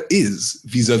Sarah is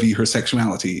vis-a-vis her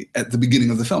sexuality at the beginning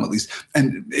of the film, at least.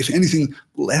 And if anything,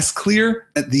 less clear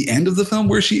at the end of the film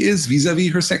where she is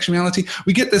vis-a-vis her sexuality.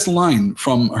 We get this line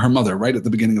from her mother right at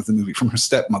the beginning of the movie, from her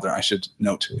stepmother, I should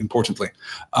note, importantly.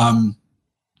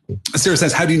 Sarah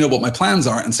says, "How do you know what my plans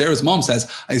are?" And Sarah's mom says,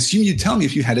 "I assume you'd tell me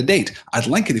if you had a date. I'd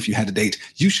like it if you had a date.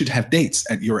 You should have dates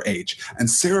at your age." And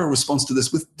Sarah responds to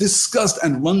this with disgust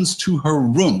and runs to her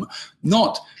room.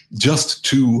 Not just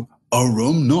to a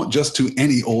room, not just to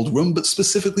any old room, but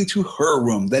specifically to her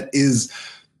room that is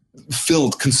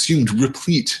filled, consumed,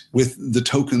 replete with the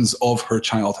tokens of her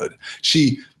childhood.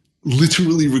 She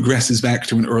literally regresses back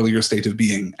to an earlier state of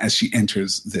being as she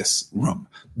enters this room.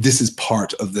 This is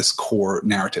part of this core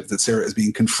narrative, that Sarah is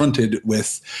being confronted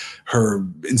with her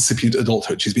incipient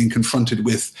adulthood. She's being confronted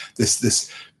with this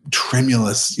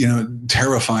tremulous,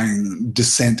 terrifying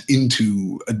descent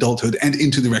into adulthood and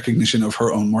into the recognition of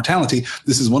her own mortality.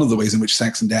 This is one of the ways in which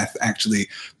sex and death actually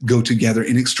go together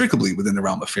inextricably within the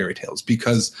realm of fairy tales,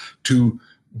 because to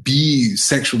be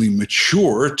sexually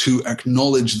mature, to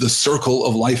acknowledge the circle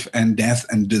of life and death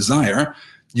and desire,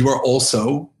 you are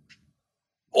also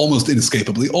almost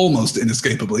inescapably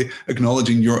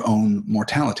acknowledging your own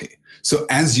mortality. So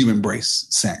as you embrace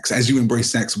sex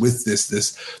with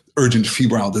this urgent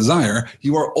febrile desire,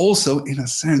 you are also, in a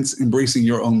sense, embracing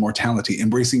your own mortality,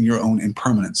 embracing your own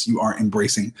impermanence. You are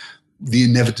embracing the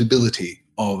inevitability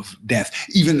of death,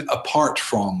 even apart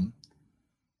from...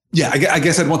 Yeah, I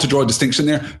guess I'd want to draw a distinction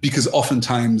there, because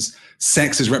oftentimes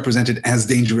sex is represented as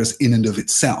dangerous in and of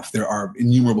itself. There are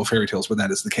innumerable fairy tales where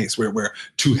that is the case, where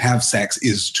to have sex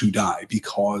is to die,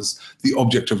 because the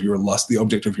object of your lust, the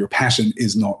object of your passion,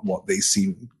 is not what they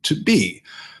seem to be.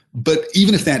 But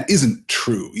even if that isn't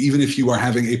true, even if you are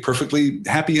having a perfectly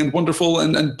happy and wonderful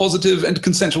and positive and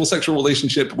consensual sexual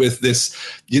relationship with this,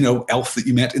 elf that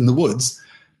you met in the woods,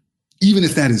 even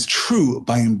if that is true,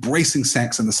 by embracing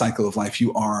sex and the cycle of life,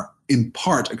 you are in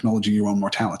part acknowledging your own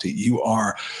mortality. You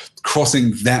are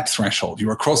crossing that threshold. You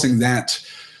are crossing that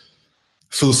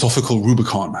philosophical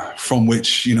Rubicon from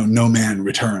which, no man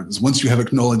returns. Once you have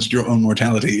acknowledged your own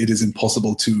mortality, it is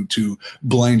impossible to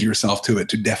blind yourself to it,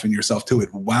 to deafen yourself to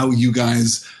it. Wow, you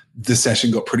guys, this session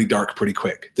got pretty dark pretty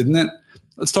quick, didn't it?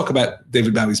 Let's talk about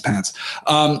David Bowie's pants.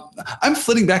 I'm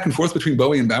flitting back and forth between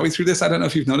Bowie and Bowie through this. I don't know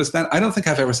if you've noticed that. I don't think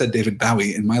I've ever said David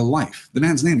Bowie in my life. The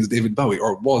man's name is David Bowie,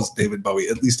 or was David Bowie,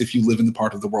 at least if you live in the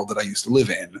part of the world that I used to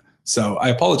live in. So I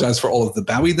apologize for all of the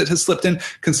Bowie that has slipped in.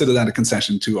 Consider that a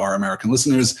concession to our American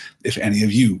listeners, if any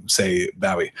of you say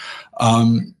Bowie.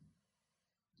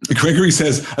 Gregory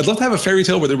says, "I'd love to have a fairy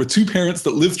tale where there were two parents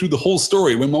that lived through the whole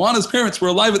story. When Moana's parents were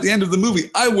alive at the end of the movie,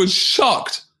 I was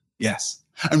shocked." Yes.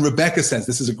 And Rebecca says,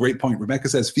 this is a great point. Rebecca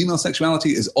says, "Female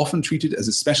sexuality is often treated as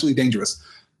especially dangerous."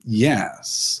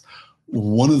 Yes.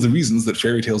 One of the reasons that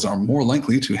fairy tales are more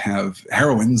likely to have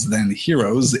heroines than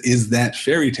heroes is that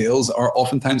fairy tales are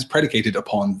oftentimes predicated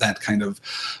upon that kind of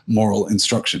moral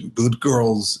instruction. Good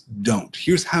girls don't.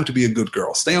 Here's how to be a good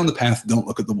girl. Stay on the path. Don't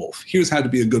look at the wolf. Here's how to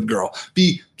be a good girl.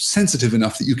 Be sensitive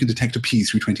enough that you can detect a pea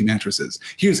through 20 mattresses.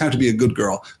 Here's how to be a good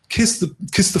girl. Kiss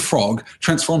the frog.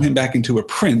 Transform him back into a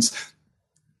prince.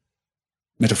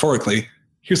 Metaphorically,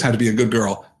 here's how to be a good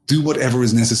girl. Do whatever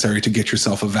is necessary to get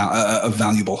yourself a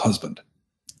valuable husband.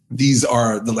 these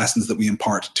are the lessons that we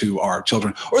impart to our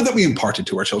children, or that we imparted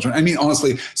to our children. I mean,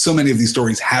 honestly, so many of these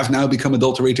stories have now become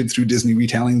adulterated through Disney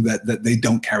retelling that they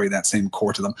don't carry that same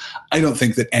core to them. I don't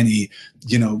think that any,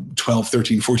 12,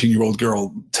 13, 14-year-old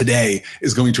girl today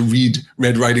is going to read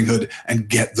Red Riding Hood and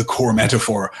get the core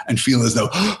metaphor and feel as though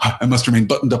I must remain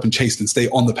buttoned up and chaste and stay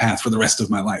on the path for the rest of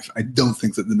my life. I don't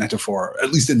think that the metaphor,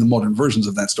 at least in the modern versions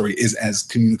of that story, is as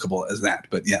communicable as that.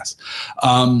 But yes.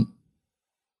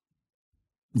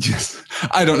 Yes.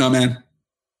 I don't know, man.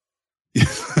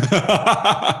 Yes.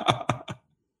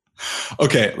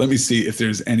 Okay, let me see if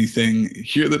there's anything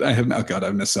here that I have. Oh, God,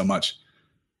 I've missed so much.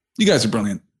 You guys are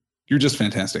brilliant. You're just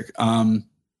fantastic.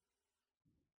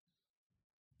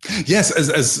 Yes,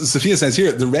 as Sophia says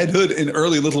here, the Red Hood in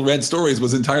early Little Red stories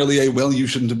was entirely you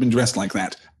shouldn't have been dressed like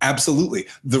that. Absolutely.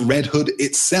 The Red Hood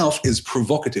itself is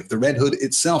provocative. The Red Hood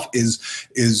itself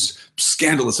is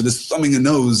scandalous. It is thumbing a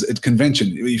nose at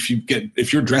convention.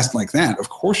 If you're dressed like that, of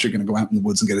course you're going to go out in the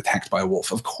woods and get attacked by a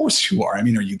wolf. Of course you are. I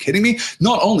mean, are you kidding me?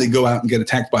 Not only go out and get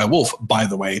attacked by a wolf, by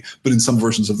the way, but in some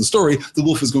versions of the story, the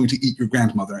wolf is going to eat your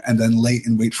grandmother and then lay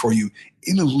in wait for you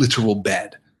in a literal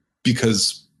bed,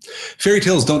 because fairy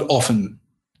tales don't often,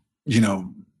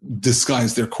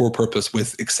 disguise their core purpose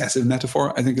with excessive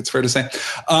metaphor, I think it's fair to say.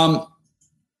 And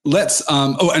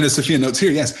as Sophia notes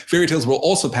here, yes, fairy tales were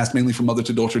also passed mainly from mother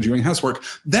to daughter during housework.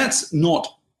 That's not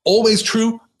always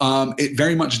true. It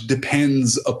very much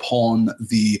depends upon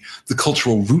the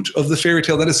cultural root of the fairy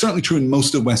tale. That is certainly true in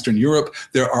most of Western Europe.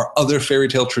 There are other fairy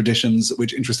tale traditions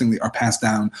which, interestingly, are passed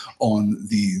down on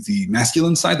the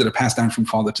masculine side, that are passed down from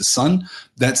father to son.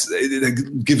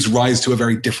 That gives rise to a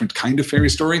very different kind of fairy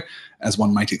story, as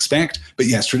one might expect. But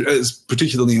yes,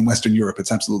 particularly in Western Europe,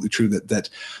 it's absolutely true that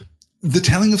the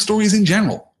telling of stories in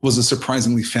general was a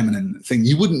surprisingly feminine thing.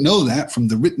 You wouldn't know that from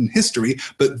the written history,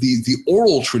 but the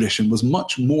oral tradition was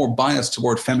much more biased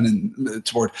toward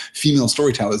female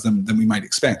storytellers than we might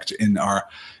expect in our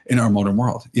modern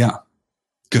world. Yeah,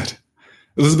 good.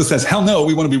 Elizabeth says, hell no,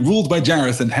 we want to be ruled by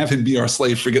Jareth and have him be our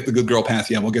slave. Forget the good girl path.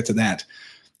 Yeah, we'll get to that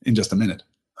in just a minute.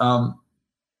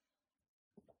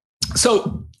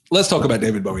 So let's talk about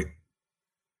David Bowie.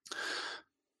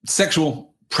 Sexual,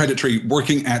 predatory,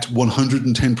 working at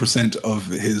 110% of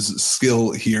his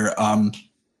skill here.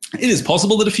 It is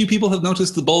possible that a few people have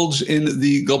noticed the bulge in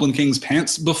the Goblin King's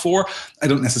pants before. I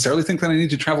don't necessarily think that I need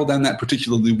to travel down that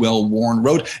particularly well-worn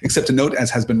road, except to note, as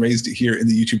has been raised here in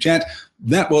the YouTube chat,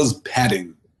 that was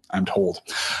padding, I'm told.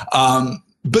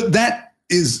 But that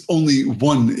is only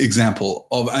one example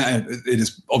of, it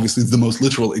is obviously the most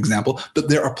literal example, but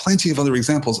there are plenty of other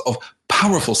examples of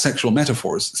powerful sexual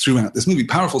metaphors throughout this movie,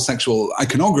 powerful sexual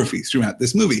iconography throughout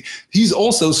this movie. He's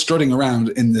also strutting around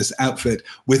in this outfit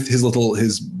with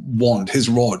his wand, his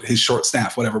rod, his short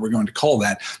staff, whatever we're going to call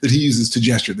that he uses to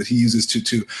gesture, that he uses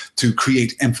to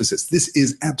create emphasis. This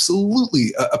is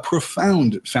absolutely a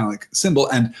profound phallic symbol.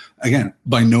 And again,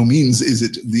 by no means is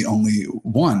it the only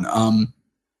one.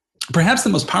 Perhaps the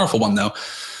most powerful one, though,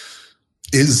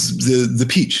 is the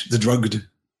peach, the drugged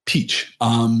peach.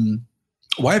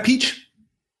 Why a peach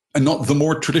and not the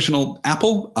more traditional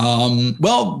apple?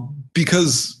 Well,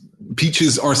 because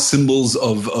peaches are symbols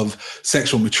of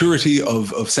sexual maturity,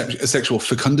 of sexual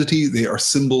fecundity. They are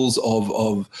symbols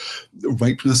of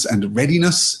ripeness and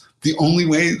readiness. The only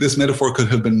way this metaphor could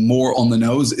have been more on the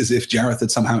nose is if Jareth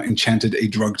had somehow enchanted a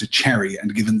drugged cherry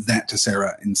and given that to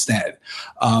Sarah instead.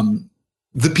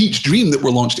 The peach dream that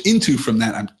we're launched into from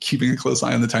that, I'm keeping a close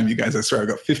eye on the time, you guys. I swear I've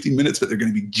got 15 minutes, but they're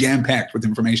going to be jam-packed with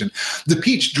information. The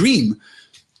peach dream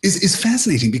is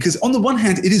fascinating because on the one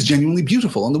hand, it is genuinely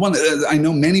beautiful. On the one, I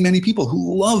know many, many people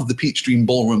who love the peach dream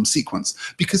ballroom sequence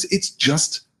because it's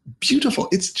just beautiful.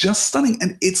 It's just stunning.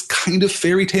 And it's kind of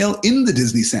fairy tale in the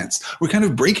Disney sense. We're kind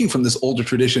of breaking from this older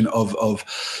tradition of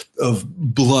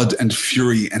blood and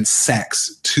fury and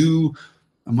sex to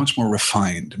a much more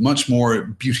refined, much more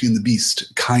Beauty and the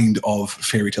Beast kind of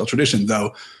fairy tale tradition.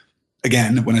 Though,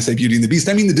 again, when I say Beauty and the Beast,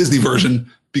 I mean the Disney version,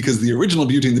 because the original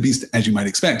Beauty and the Beast, as you might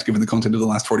expect, given the content of the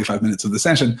last 45 minutes of the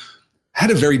session, had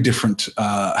a very different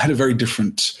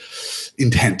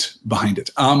intent behind it.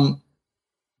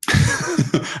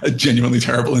 A genuinely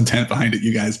terrible intent behind it,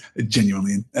 you guys. A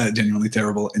genuinely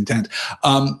terrible intent.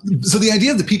 So the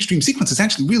idea of the peach dream sequence is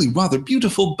actually really rather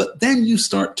beautiful, but then you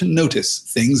start to notice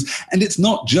things, and it's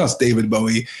not just David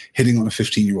Bowie hitting on a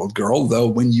 15-year-old girl, though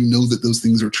when you know that those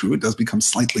things are true, it does become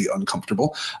slightly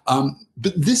uncomfortable.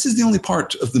 But this is the only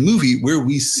part of the movie where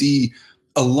we see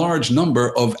a large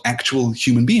number of actual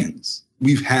human beings.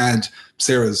 We've had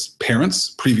Sarah's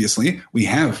parents previously. We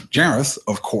have Jareth,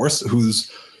 of course,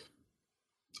 who's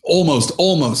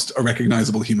almost a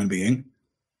recognizable human being.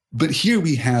 But here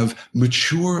we have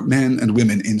mature men and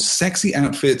women in sexy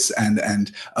outfits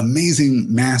and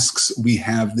amazing masks. We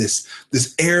have this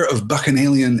air of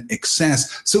bacchanalian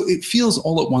excess. So it feels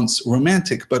all at once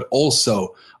romantic, but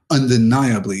also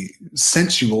undeniably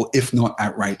sensual, if not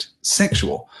outright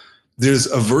sexual.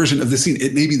 There's a version of the scene.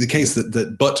 It may be the case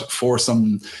that but for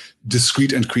some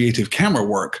discreet and creative camera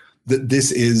work, that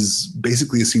this is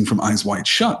basically a scene from Eyes Wide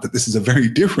Shut, that this is a very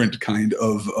different kind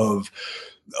of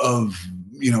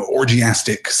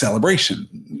orgiastic celebration.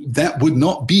 That would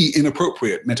not be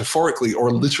inappropriate metaphorically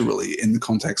or literally in the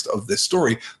context of this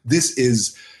story. This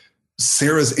is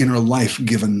Sarah's inner life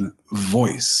given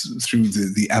voice through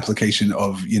the application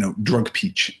of, drug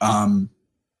peach.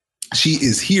 She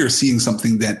is here seeing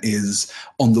something that is,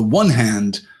 on the one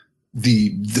hand,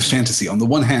 the fantasy, on the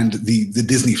one hand, the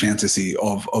Disney fantasy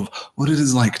of what it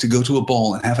is like to go to a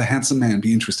ball and have a handsome man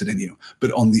be interested in you.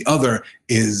 But on the other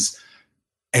is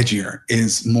edgier,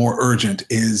 is more urgent,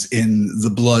 is in the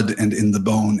blood and in the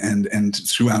bone and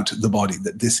throughout the body.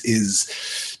 That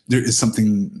there is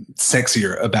something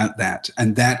sexier about that.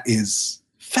 And that is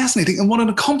fascinating. And what an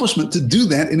accomplishment to do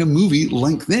that in a movie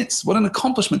like this. What an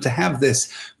accomplishment to have this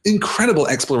incredible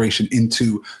exploration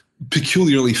into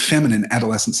peculiarly feminine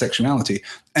adolescent sexuality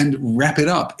and wrap it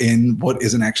up in what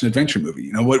is an action adventure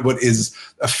movie. What is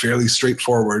a fairly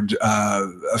straightforward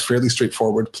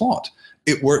plot.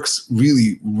 It works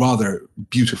really rather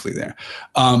beautifully there.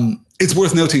 It's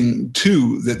worth noting,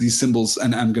 too, that these symbols,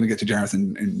 and I'm going to get to Jareth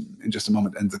in just a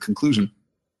moment and the conclusion,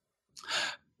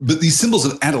 but these symbols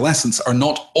of adolescence are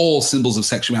not all symbols of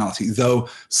sexuality, though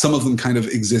some of them kind of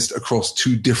exist across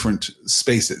two different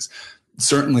spaces.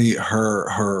 Certainly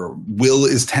her will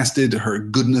is tested, her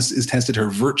goodness is tested, her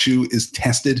virtue is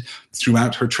tested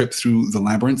throughout her trip through the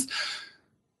labyrinth.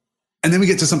 And then we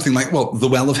get to something like, the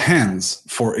Well of Hands,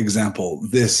 for example,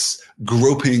 this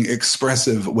groping,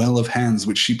 expressive well of hands,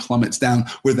 which she plummets down,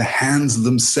 where the hands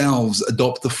themselves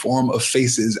adopt the form of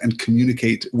faces and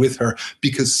communicate with her,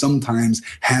 because sometimes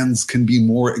hands can be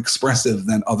more expressive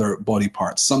than other body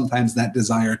parts. Sometimes that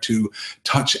desire to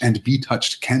touch and be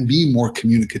touched can be more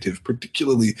communicative,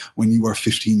 particularly when you are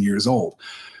 15 years old.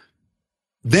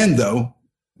 Then, though,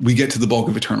 we get to the Bog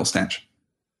of Eternal Stench,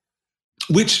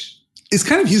 which is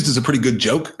kind of used as a pretty good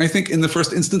joke, I think, in the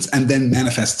first instance, and then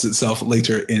manifests itself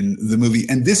later in the movie.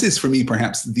 And this is, for me,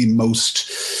 perhaps the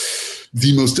most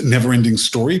never-ending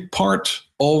story part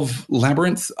of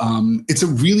Labyrinth. It's a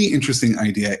really interesting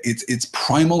idea. It's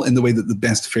primal in the way that the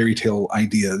best fairy tale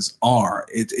ideas are.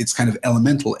 It's kind of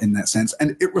elemental in that sense.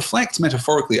 And it reflects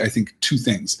metaphorically, I think, two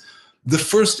things. The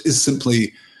first is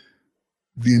simply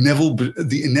the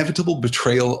inevitable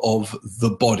betrayal of the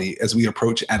body as we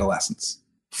approach adolescence.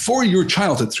 For your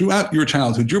childhood, throughout your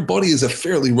childhood, your body is a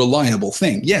fairly reliable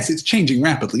thing. Yes, it's changing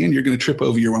rapidly and you're going to trip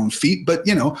over your own feet, but,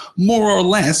 more or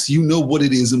less, you know what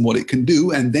it is and what it can do,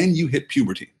 and then you hit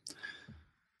puberty.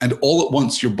 And all at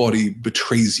once, your body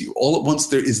betrays you. All at once,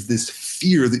 there is this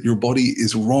fear that your body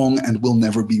is wrong and will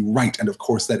never be right. And of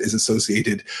course, that is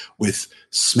associated with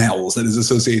smells. That is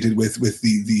associated with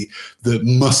the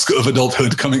musk of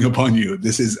adulthood coming upon you.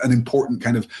 This is an important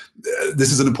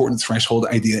threshold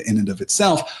idea in and of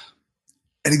itself.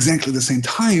 At exactly the same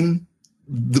time,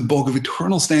 the Bog of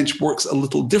Eternal Stench works a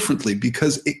little differently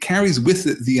because it carries with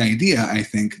it the idea, I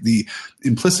think, the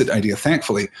implicit idea,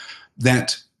 thankfully,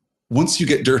 that once you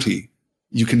get dirty,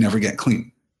 you can never get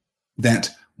clean. That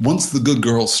once the good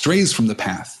girl strays from the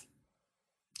path,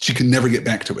 she can never get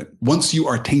back to it. Once you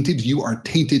are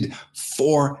tainted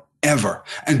forever.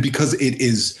 And because it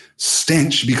is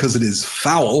stench, because it is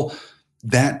foul,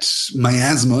 that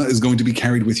miasma is going to be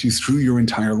carried with you through your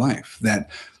entire life. That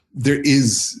there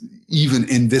is, even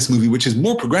in this movie, which is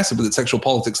more progressive with its sexual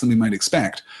politics than we might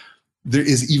expect, there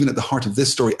is, even at the heart of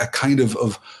this story, a kind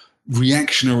of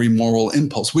reactionary moral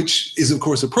impulse, which is, of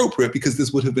course, appropriate because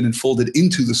this would have been enfolded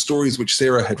into the stories which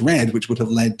Sarah had read, which would have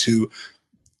led to,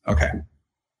 okay,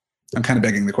 I'm kind of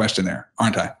begging the question there,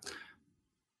 aren't I?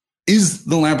 Is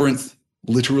the labyrinth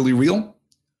literally real?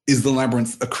 Is the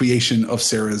labyrinth a creation of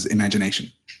Sarah's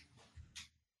imagination?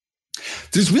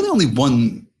 There's really only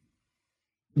one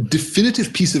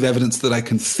definitive piece of evidence that I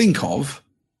can think of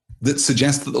that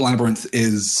suggests that the labyrinth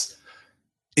is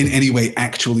in any way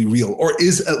actually real, or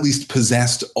is at least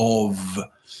possessed of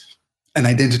an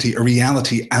identity, a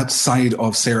reality outside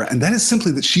of Sarah. And that is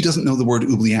simply that she doesn't know the word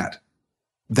oubliette.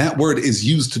 That word is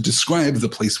used to describe the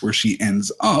place where she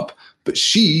ends up, but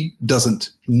she doesn't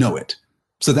know it.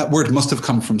 So that word must have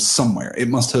come from somewhere. It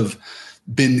must have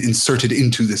been inserted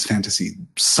into this fantasy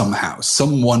somehow.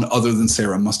 Someone other than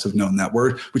Sarah must have known that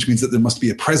word, which means that there must be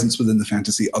a presence within the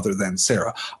fantasy other than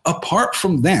Sarah. Apart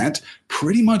from that,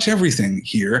 pretty much everything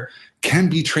here can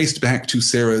be traced back to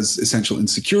Sarah's essential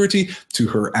insecurity, to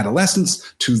her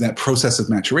adolescence, to that process of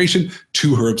maturation,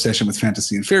 to her obsession with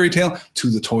fantasy and fairy tale, to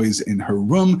the toys in her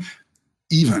room.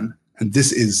 Even, and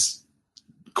this is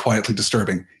quietly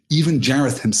disturbing, even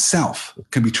Jareth himself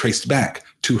can be traced back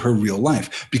to her real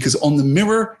life. Because on the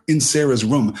mirror in Sarah's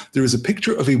room, there is a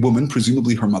picture of a woman,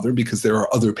 presumably her mother, because there are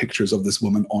other pictures of this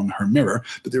woman on her mirror,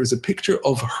 but there is a picture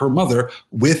of her mother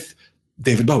with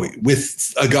David Bowie,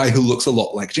 with a guy who looks a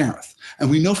lot like Jareth. And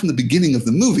we know from the beginning of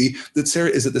the movie that Sarah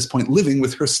is at this point living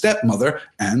with her stepmother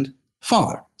and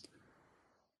father.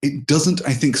 It doesn't,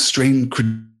 I think, strain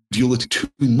credulity too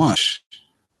much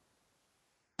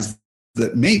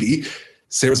that maybe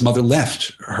Sarah's mother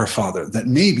left her father, that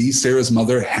maybe Sarah's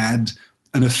mother had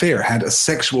an affair, had a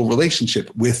sexual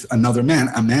relationship with another man,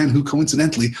 a man who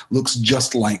coincidentally looks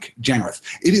just like Jareth.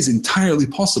 It is entirely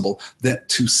possible that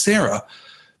to Sarah,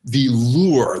 the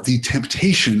lure, the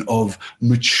temptation of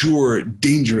mature,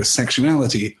 dangerous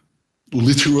sexuality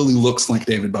literally looks like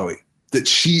David Bowie, that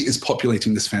she is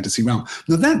populating this fantasy realm.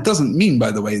 Now, that doesn't mean,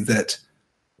 by the way, that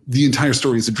the entire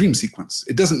story is a dream sequence.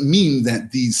 It doesn't mean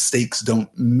that these stakes don't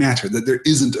matter, that there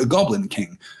isn't a Goblin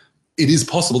King. It is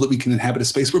possible that we can inhabit a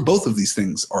space where both of these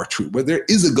things are true, where there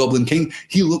is a Goblin King.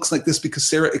 He looks like this because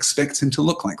Sarah expects him to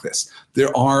look like this.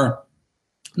 There are,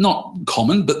 not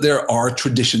common, but there are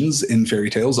traditions in fairy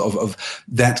tales of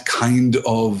that kind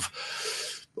of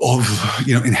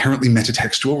inherently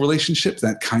metatextual relationship,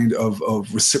 that kind of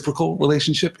reciprocal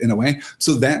relationship in a way.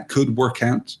 So that could work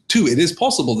out too. It is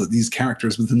possible that these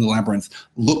characters within the labyrinth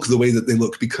look the way that they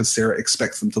look because Sarah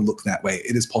expects them to look that way.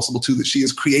 It is possible too that she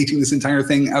is creating this entire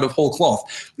thing out of whole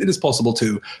cloth. It is possible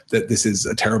too that this is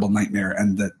a terrible nightmare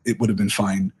and that it would have been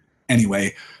fine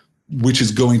anyway, which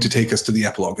is going to take us to the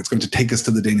epilogue. It's going to take us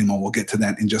to the denouement. We'll get to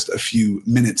that in just a few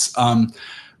minutes.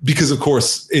 Because, of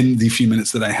course, in the few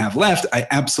minutes that I have left, I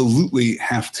absolutely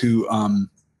have to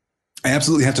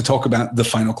talk about the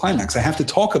final climax. I have to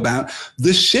talk about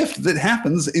the shift that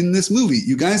happens in this movie,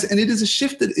 you guys. And it is a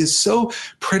shift that is so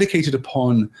predicated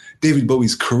upon David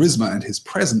Bowie's charisma and his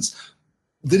presence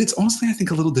that it's honestly, I think,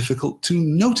 a little difficult to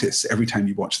notice every time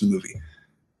you watch the movie.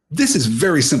 This is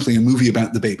very simply a movie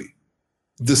about the baby.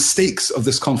 The stakes of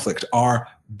this conflict are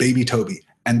baby Toby,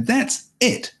 and that's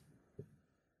it.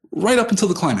 Right up until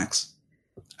the climax.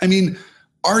 I mean,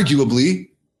 arguably,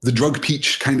 the drug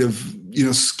peach kind of,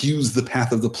 skews the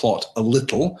path of the plot a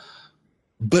little,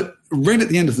 but right at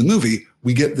the end of the movie,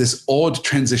 we get this odd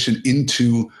transition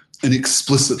into an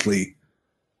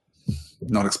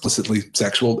not explicitly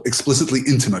sexual, explicitly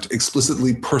intimate,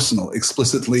 explicitly personal,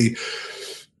 explicitly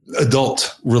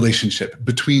adult relationship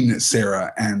between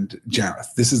Sarah and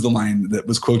Jareth. This is the line that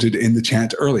was quoted in the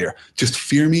chat earlier. Just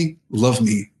fear me, love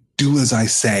me, do as I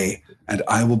say, and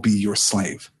I will be your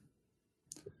slave.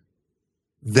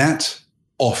 That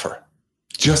offer,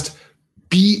 just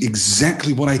be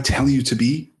exactly what I tell you to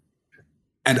be,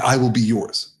 and I will be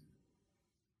yours.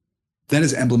 That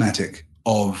is emblematic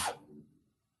of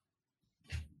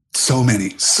so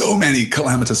many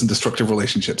calamitous and destructive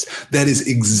relationships. That is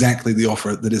exactly the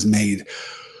offer that is made,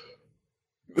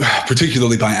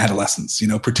 particularly by adolescents,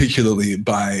 particularly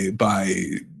by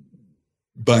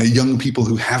young people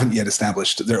who haven't yet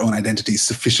established their own identities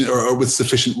sufficient or with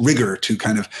sufficient rigor to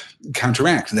kind of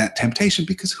counteract that temptation,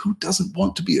 because who doesn't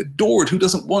want to be adored? Who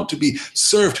doesn't want to be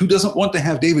served? Who doesn't want to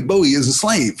have David Bowie as a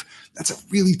slave? That's a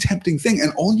really tempting thing.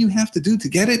 And all you have to do to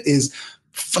get it is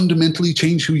fundamentally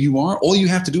change who you are. All you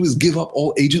have to do is give up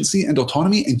all agency and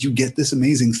autonomy and you get this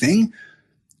amazing thing.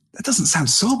 That doesn't sound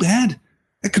so bad.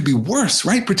 It could be worse,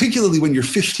 right? Particularly when you're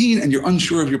 15 and you're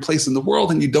unsure of your place in the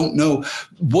world and you don't know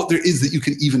what there is that you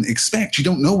can even expect. You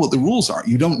don't know what the rules are.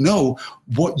 You don't know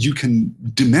what you can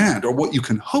demand or what you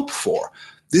can hope for.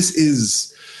 This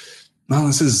is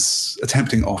a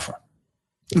tempting offer.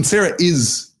 And Sarah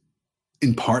is,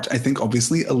 in part, I think,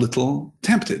 obviously a little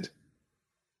tempted.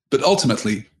 But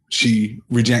ultimately, she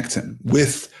rejects him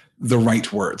with the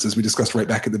right words, as we discussed right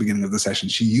back at the beginning of the session.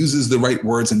 She uses the right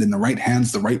words, and in the right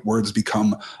hands, the right words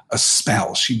become a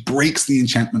spell. She breaks the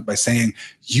enchantment by saying,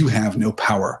 "You have no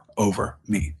power over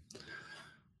me."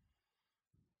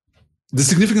 The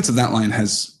significance of that line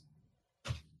has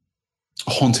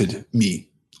haunted me,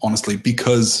 honestly,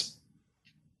 because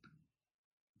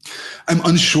I'm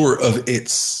unsure of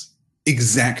its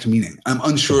exact meaning. I'm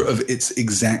unsure of its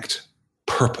exact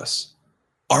purpose.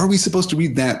 Are we supposed to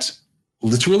read that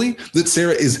literally, that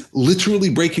Sarah is literally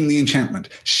breaking the enchantment.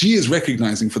 She is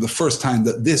recognizing for the first time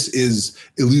that this is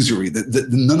illusory, that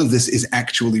none of this is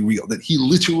actually real, that he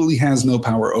literally has no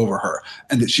power over her,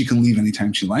 and that she can leave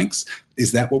anytime she likes.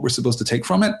 Is that what we're supposed to take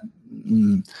from it?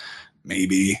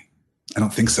 Maybe. I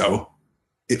don't think so.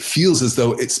 It feels as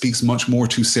though it speaks much more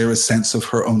to Sarah's sense of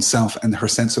her own self and her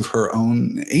sense of her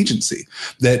own agency,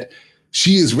 that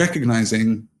she is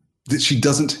recognizing that she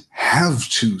doesn't have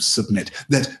to submit,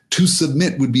 that to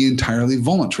submit would be entirely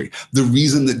voluntary. The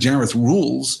reason that Jareth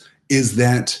rules is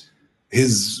that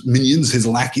his minions, his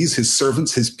lackeys, his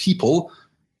servants, his people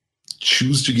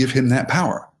choose to give him that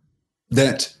power.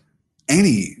 That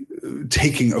any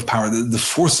taking of power, the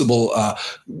forcible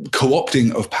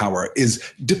co-opting of power is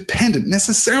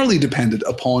necessarily dependent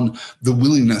upon the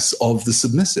willingness of the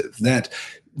submissive, that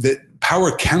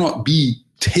power cannot be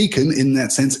taken in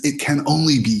that sense, it can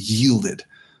only be yielded.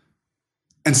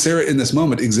 And Sarah in this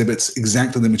moment exhibits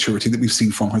exactly the maturity that we've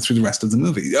seen from her through the rest of the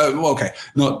movie. Okay,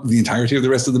 not the entirety of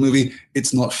the rest of the movie.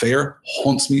 It's not fair,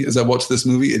 haunts me as I watch this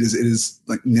movie. It is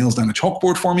like nails down a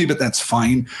chalkboard for me, but that's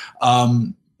fine.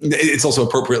 It's also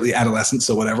appropriately adolescent,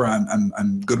 so whatever,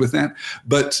 I'm good with that.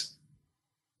 But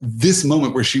this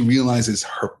moment where she realizes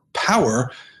her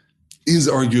power is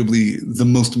arguably the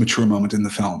most mature moment in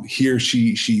the film. Here,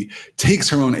 she takes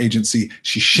her own agency,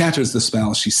 she shatters the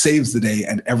spell, she saves the day,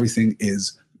 and everything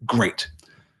is great.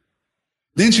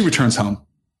 Then she returns home.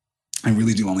 I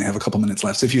really do only have a couple minutes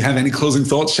left. So if you have any closing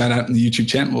thoughts, shout out in the YouTube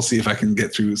chat. We'll see if I can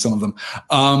get through some of them.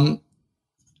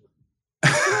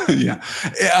 Yeah.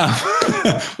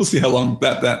 We'll see how long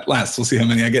that lasts. We'll see how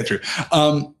many I get through.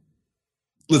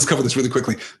 Let's cover this really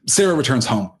quickly. Sarah returns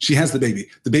home. She has the baby.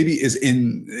 The baby is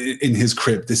in his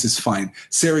crib. This is fine.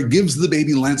 Sarah gives the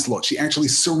baby Lancelot. She actually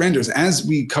surrenders. As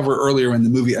we cover earlier in the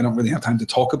movie, I don't really have time to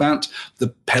talk about the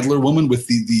peddler woman with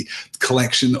the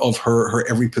collection of her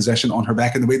every possession on her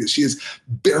back, and the way that she is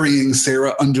burying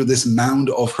Sarah under this mound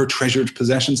of her treasured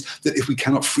possessions, that if we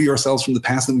cannot free ourselves from the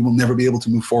past, then we will never be able to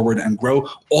move forward and grow.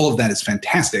 All of that is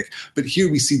fantastic. But here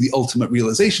we see the ultimate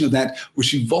realization of that, where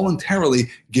she voluntarily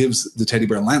gives the teddy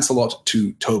bear Lancelot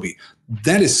to Toby.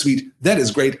 That is sweet. That is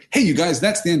great. Hey, you guys,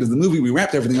 that's the end of the movie. We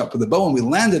wrapped everything up with a bow and we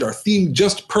landed our theme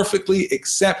just perfectly,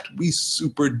 except we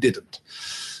super didn't.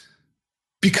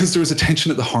 Because there is a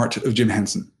tension at the heart of Jim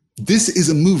Henson. This is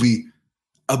a movie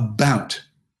about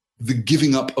the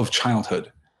giving up of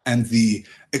childhood and the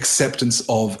acceptance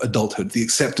of adulthood, the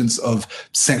acceptance of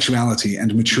sexuality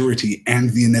and maturity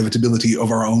and the inevitability of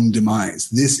our own demise.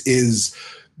 This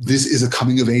is a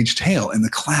coming-of-age tale in the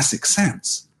classic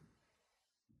sense.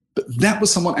 But that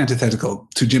was somewhat antithetical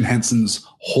to Jim Henson's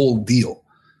whole deal.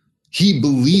 He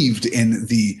believed in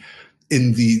the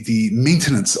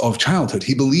maintenance of childhood.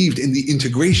 He believed in the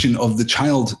integration of the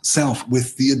child self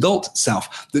with the adult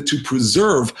self, that to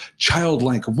preserve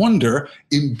childlike wonder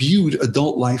imbued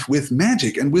adult life with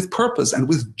magic and with purpose and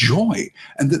with joy,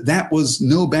 and that was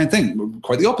no bad thing.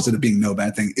 Quite the opposite of being no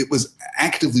bad thing. It was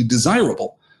actively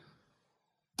desirable.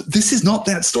 This is not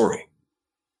that story.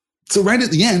 So right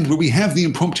at the end, where we have the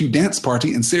impromptu dance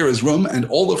party in Sarah's room and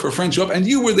all of her friends show up, and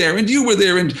you were there, and you're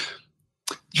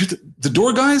the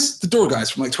door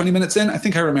guys from like 20 minutes in, I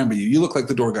think I remember you. You look like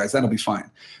the door guys. That'll be fine.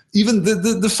 Even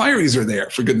the Fireys are there,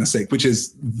 for goodness sake, which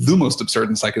is the most absurd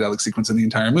and psychedelic sequence in the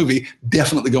entire movie.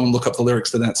 Definitely go and look up the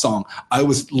lyrics to that song. I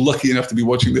was lucky enough to be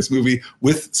watching this movie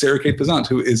with Sarah Kate Pesant,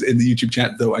 who is in the YouTube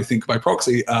chat, though I think by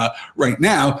proxy right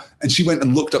now. And she went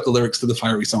and looked up the lyrics to the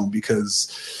Fiery song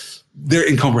because they're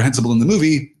incomprehensible in the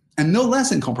movie and no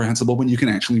less incomprehensible when you can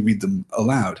actually read them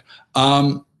aloud.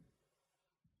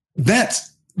 That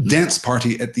dance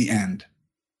party at the end,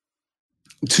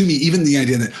 to me, even the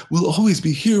idea that we'll always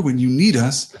be here when you need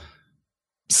us,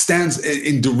 stands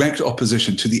in direct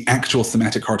opposition to the actual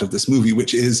thematic heart of this movie,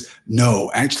 which is, no,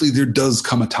 actually there does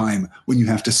come a time when you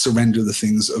have to surrender the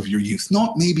things of your youth.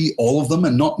 Not maybe all of them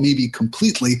and not maybe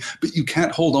completely, but you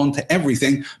can't hold on to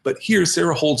everything. But here,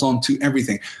 Sarah holds on to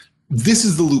everything. This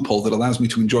is the loophole that allows me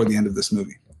to enjoy the end of this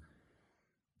movie.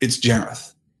 It's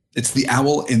Jareth. It's the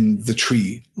owl in the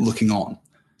tree looking on.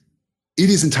 It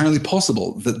is entirely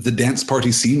possible that the dance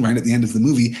party scene right at the end of the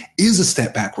movie is a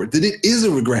step backward, that it is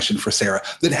a regression for Sarah,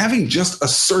 that having just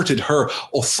asserted her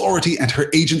authority and her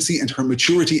agency and her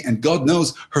maturity and God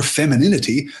knows her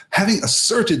femininity, having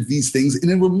asserted these things in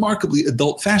a remarkably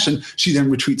adult fashion, she then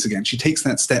retreats again. She takes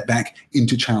that step back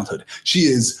into childhood. She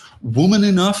is woman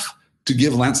enough to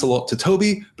give Lancelot to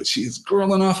Toby, but she is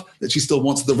girl enough that she still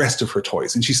wants the rest of her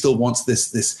toys, and she still wants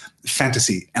this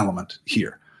fantasy element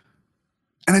here.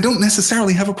 And I don't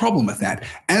necessarily have a problem with that,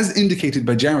 as indicated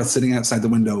by Jareth sitting outside the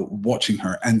window watching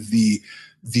her, and the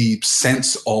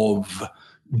sense of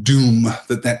doom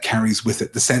that carries with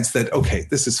it. The sense that, okay,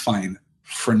 this is fine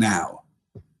for now,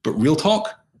 but real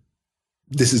talk,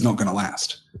 this is not going to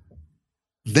last.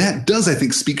 That does, I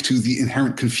think, speak to the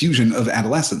inherent confusion of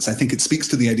adolescence. I think it speaks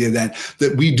to the idea that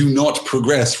we do not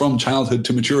progress from childhood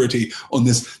to maturity on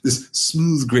this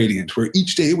smooth gradient where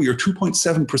each day we are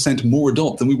 2.7% more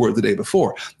adult than we were the day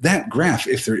before. That graph,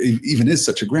 if there even is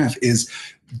such a graph, is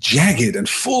jagged and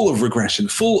full of regression,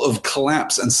 full of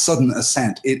collapse and sudden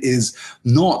ascent. It is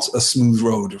not a smooth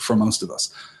road for most of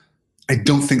us. I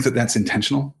don't think that that's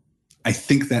intentional. I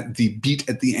think that the beat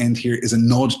at the end here is a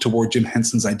nod toward Jim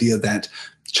Henson's idea that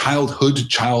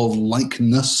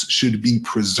childlikeness should be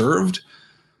preserved.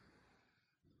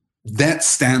 That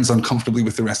stands uncomfortably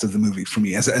with the rest of the movie for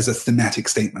me as a thematic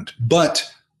statement. But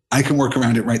I can work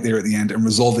around it right there at the end and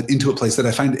resolve it into a place that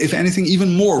I find, if anything,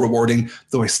 even more rewarding,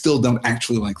 though I still don't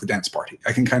actually like the dance party.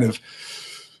 I can kind of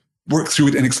work through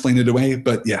it and explain it away,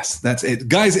 but yes, that's it.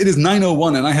 Guys, it is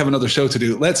 9:01 and I have another show to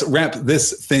do. Let's wrap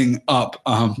this thing up.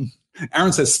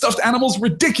 Aaron says, stuffed animals,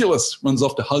 ridiculous. Runs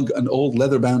off to hug an old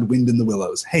leather-bound Wind in the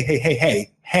Willows. Hey.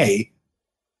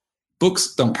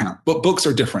 Books don't count, but books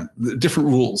are different. Different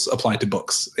rules apply to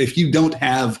books. If you don't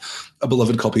have a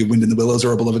beloved copy of Wind in the Willows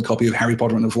or a beloved copy of Harry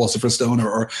Potter and the Philosopher's Stone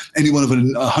or any one of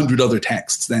 100 other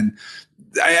texts, then,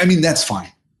 I mean, that's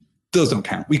fine. Those don't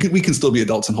count. We can still be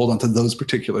adults and hold on to those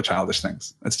particular childish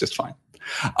things. That's just fine.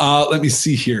 Let me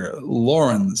see here.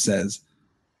 Lauren says,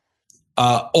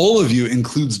 all of you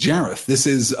includes Jareth. This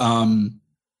is, oh,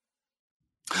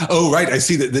 right. I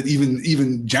see that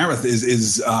even Jareth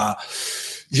is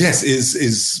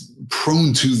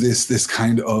prone to this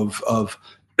kind of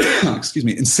excuse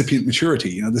me, incipient maturity.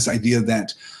 You know, this idea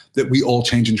that we all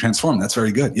change and transform. That's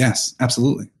very good. Yes,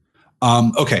 absolutely.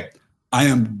 Okay. I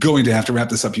am going to have to wrap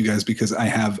this up, you guys, because I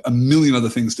have a million other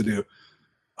things to do.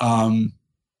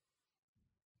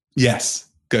 Yes.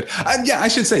 Good. I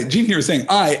should say, Jean here is saying,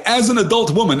 I, as an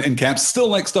adult woman, in caps, still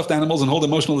like stuffed animals and hold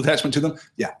emotional attachment to them.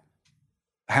 Yeah,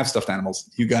 have stuffed animals.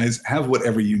 You guys have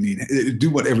whatever you need. Do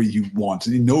whatever you want.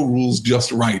 No rules,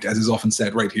 just right, as is often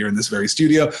said right here in this very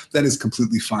studio. That is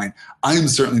completely fine. I am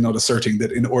certainly not asserting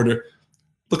that in order...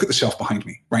 Look at the shelf behind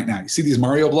me right now. You see these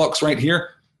Mario blocks right here?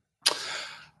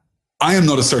 I am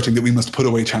not asserting that we must put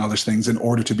away childish things in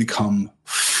order to become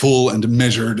full and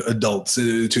measured adults,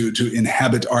 to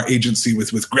inhabit our agency with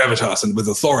gravitas and with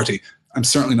authority. I'm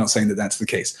certainly not saying that that's the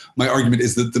case. My argument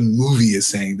is that the movie is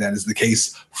saying that is the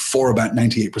case for about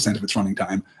 98% of its running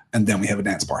time, and then we have a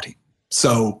dance party.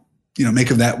 So, you know,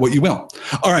 make of that what you will.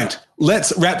 All right,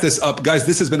 let's wrap this up. Guys,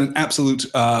 this has been an absolute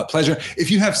pleasure. If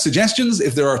you have suggestions,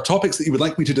 if there are topics that you would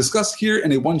like me to discuss here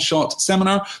in a one-shot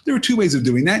seminar, there are two ways of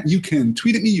doing that. You can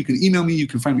tweet at me, you can email me, you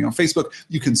can find me on Facebook,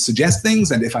 you can suggest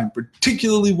things, and if I'm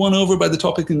particularly won over by the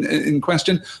topic in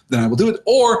question, then I will do it.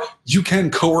 Or you can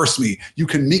coerce me. You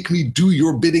can make me do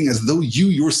your bidding as though you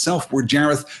yourself were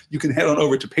Jareth. You can head on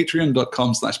over to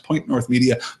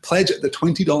patreon.com/pointnorthmedia, pledge at the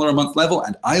 $20 a month level,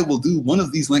 and I will do one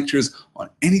of these lectures on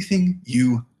anything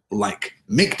you like.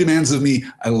 Make demands of me.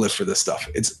 I live for this stuff.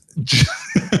 It's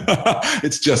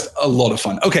just a lot of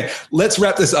fun. Okay, let's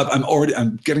wrap this up.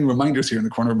 I'm getting reminders here in the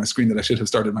corner of my screen that I should have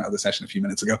started my other session a few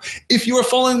minutes ago. If you are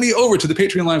following me over to the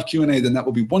Patreon Live Q&A, then that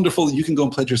will be wonderful. You can go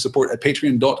and pledge your support at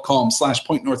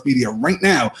patreon.com/pointnorthmedia right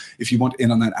now if you want in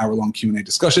on that hour-long Q&A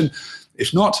discussion.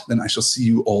 If not, then I shall see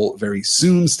you all very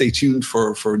soon. Stay tuned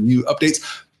for new updates.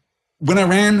 When I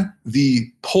ran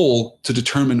the poll to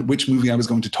determine which movie I was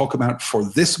going to talk about for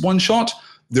this one shot,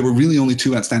 there were really only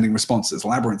two outstanding responses.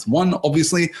 Labyrinth won,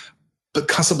 obviously, but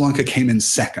Casablanca came in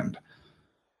second.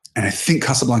 And I think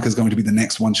Casablanca is going to be the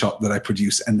next one shot that I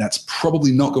produce, and that's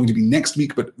probably not going to be next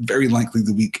week, but very likely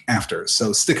the week after.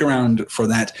 So stick around for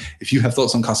that. If you have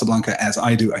thoughts on Casablanca, as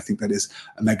I do, I think that is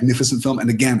a magnificent film, and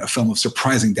again, a film of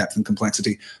surprising depth and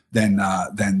complexity. Then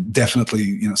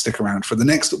definitely stick around for the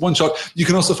next one shot. You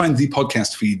can also find the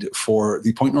podcast feed for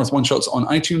the Point North one shots on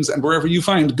iTunes and wherever you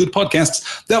find good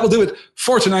podcasts. That will do it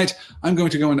for tonight. I'm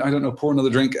going to go and pour another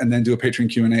drink and then do a Patreon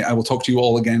Q&A. I will talk to you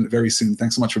all again very soon.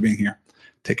 Thanks so much for being here.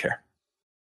 Take care.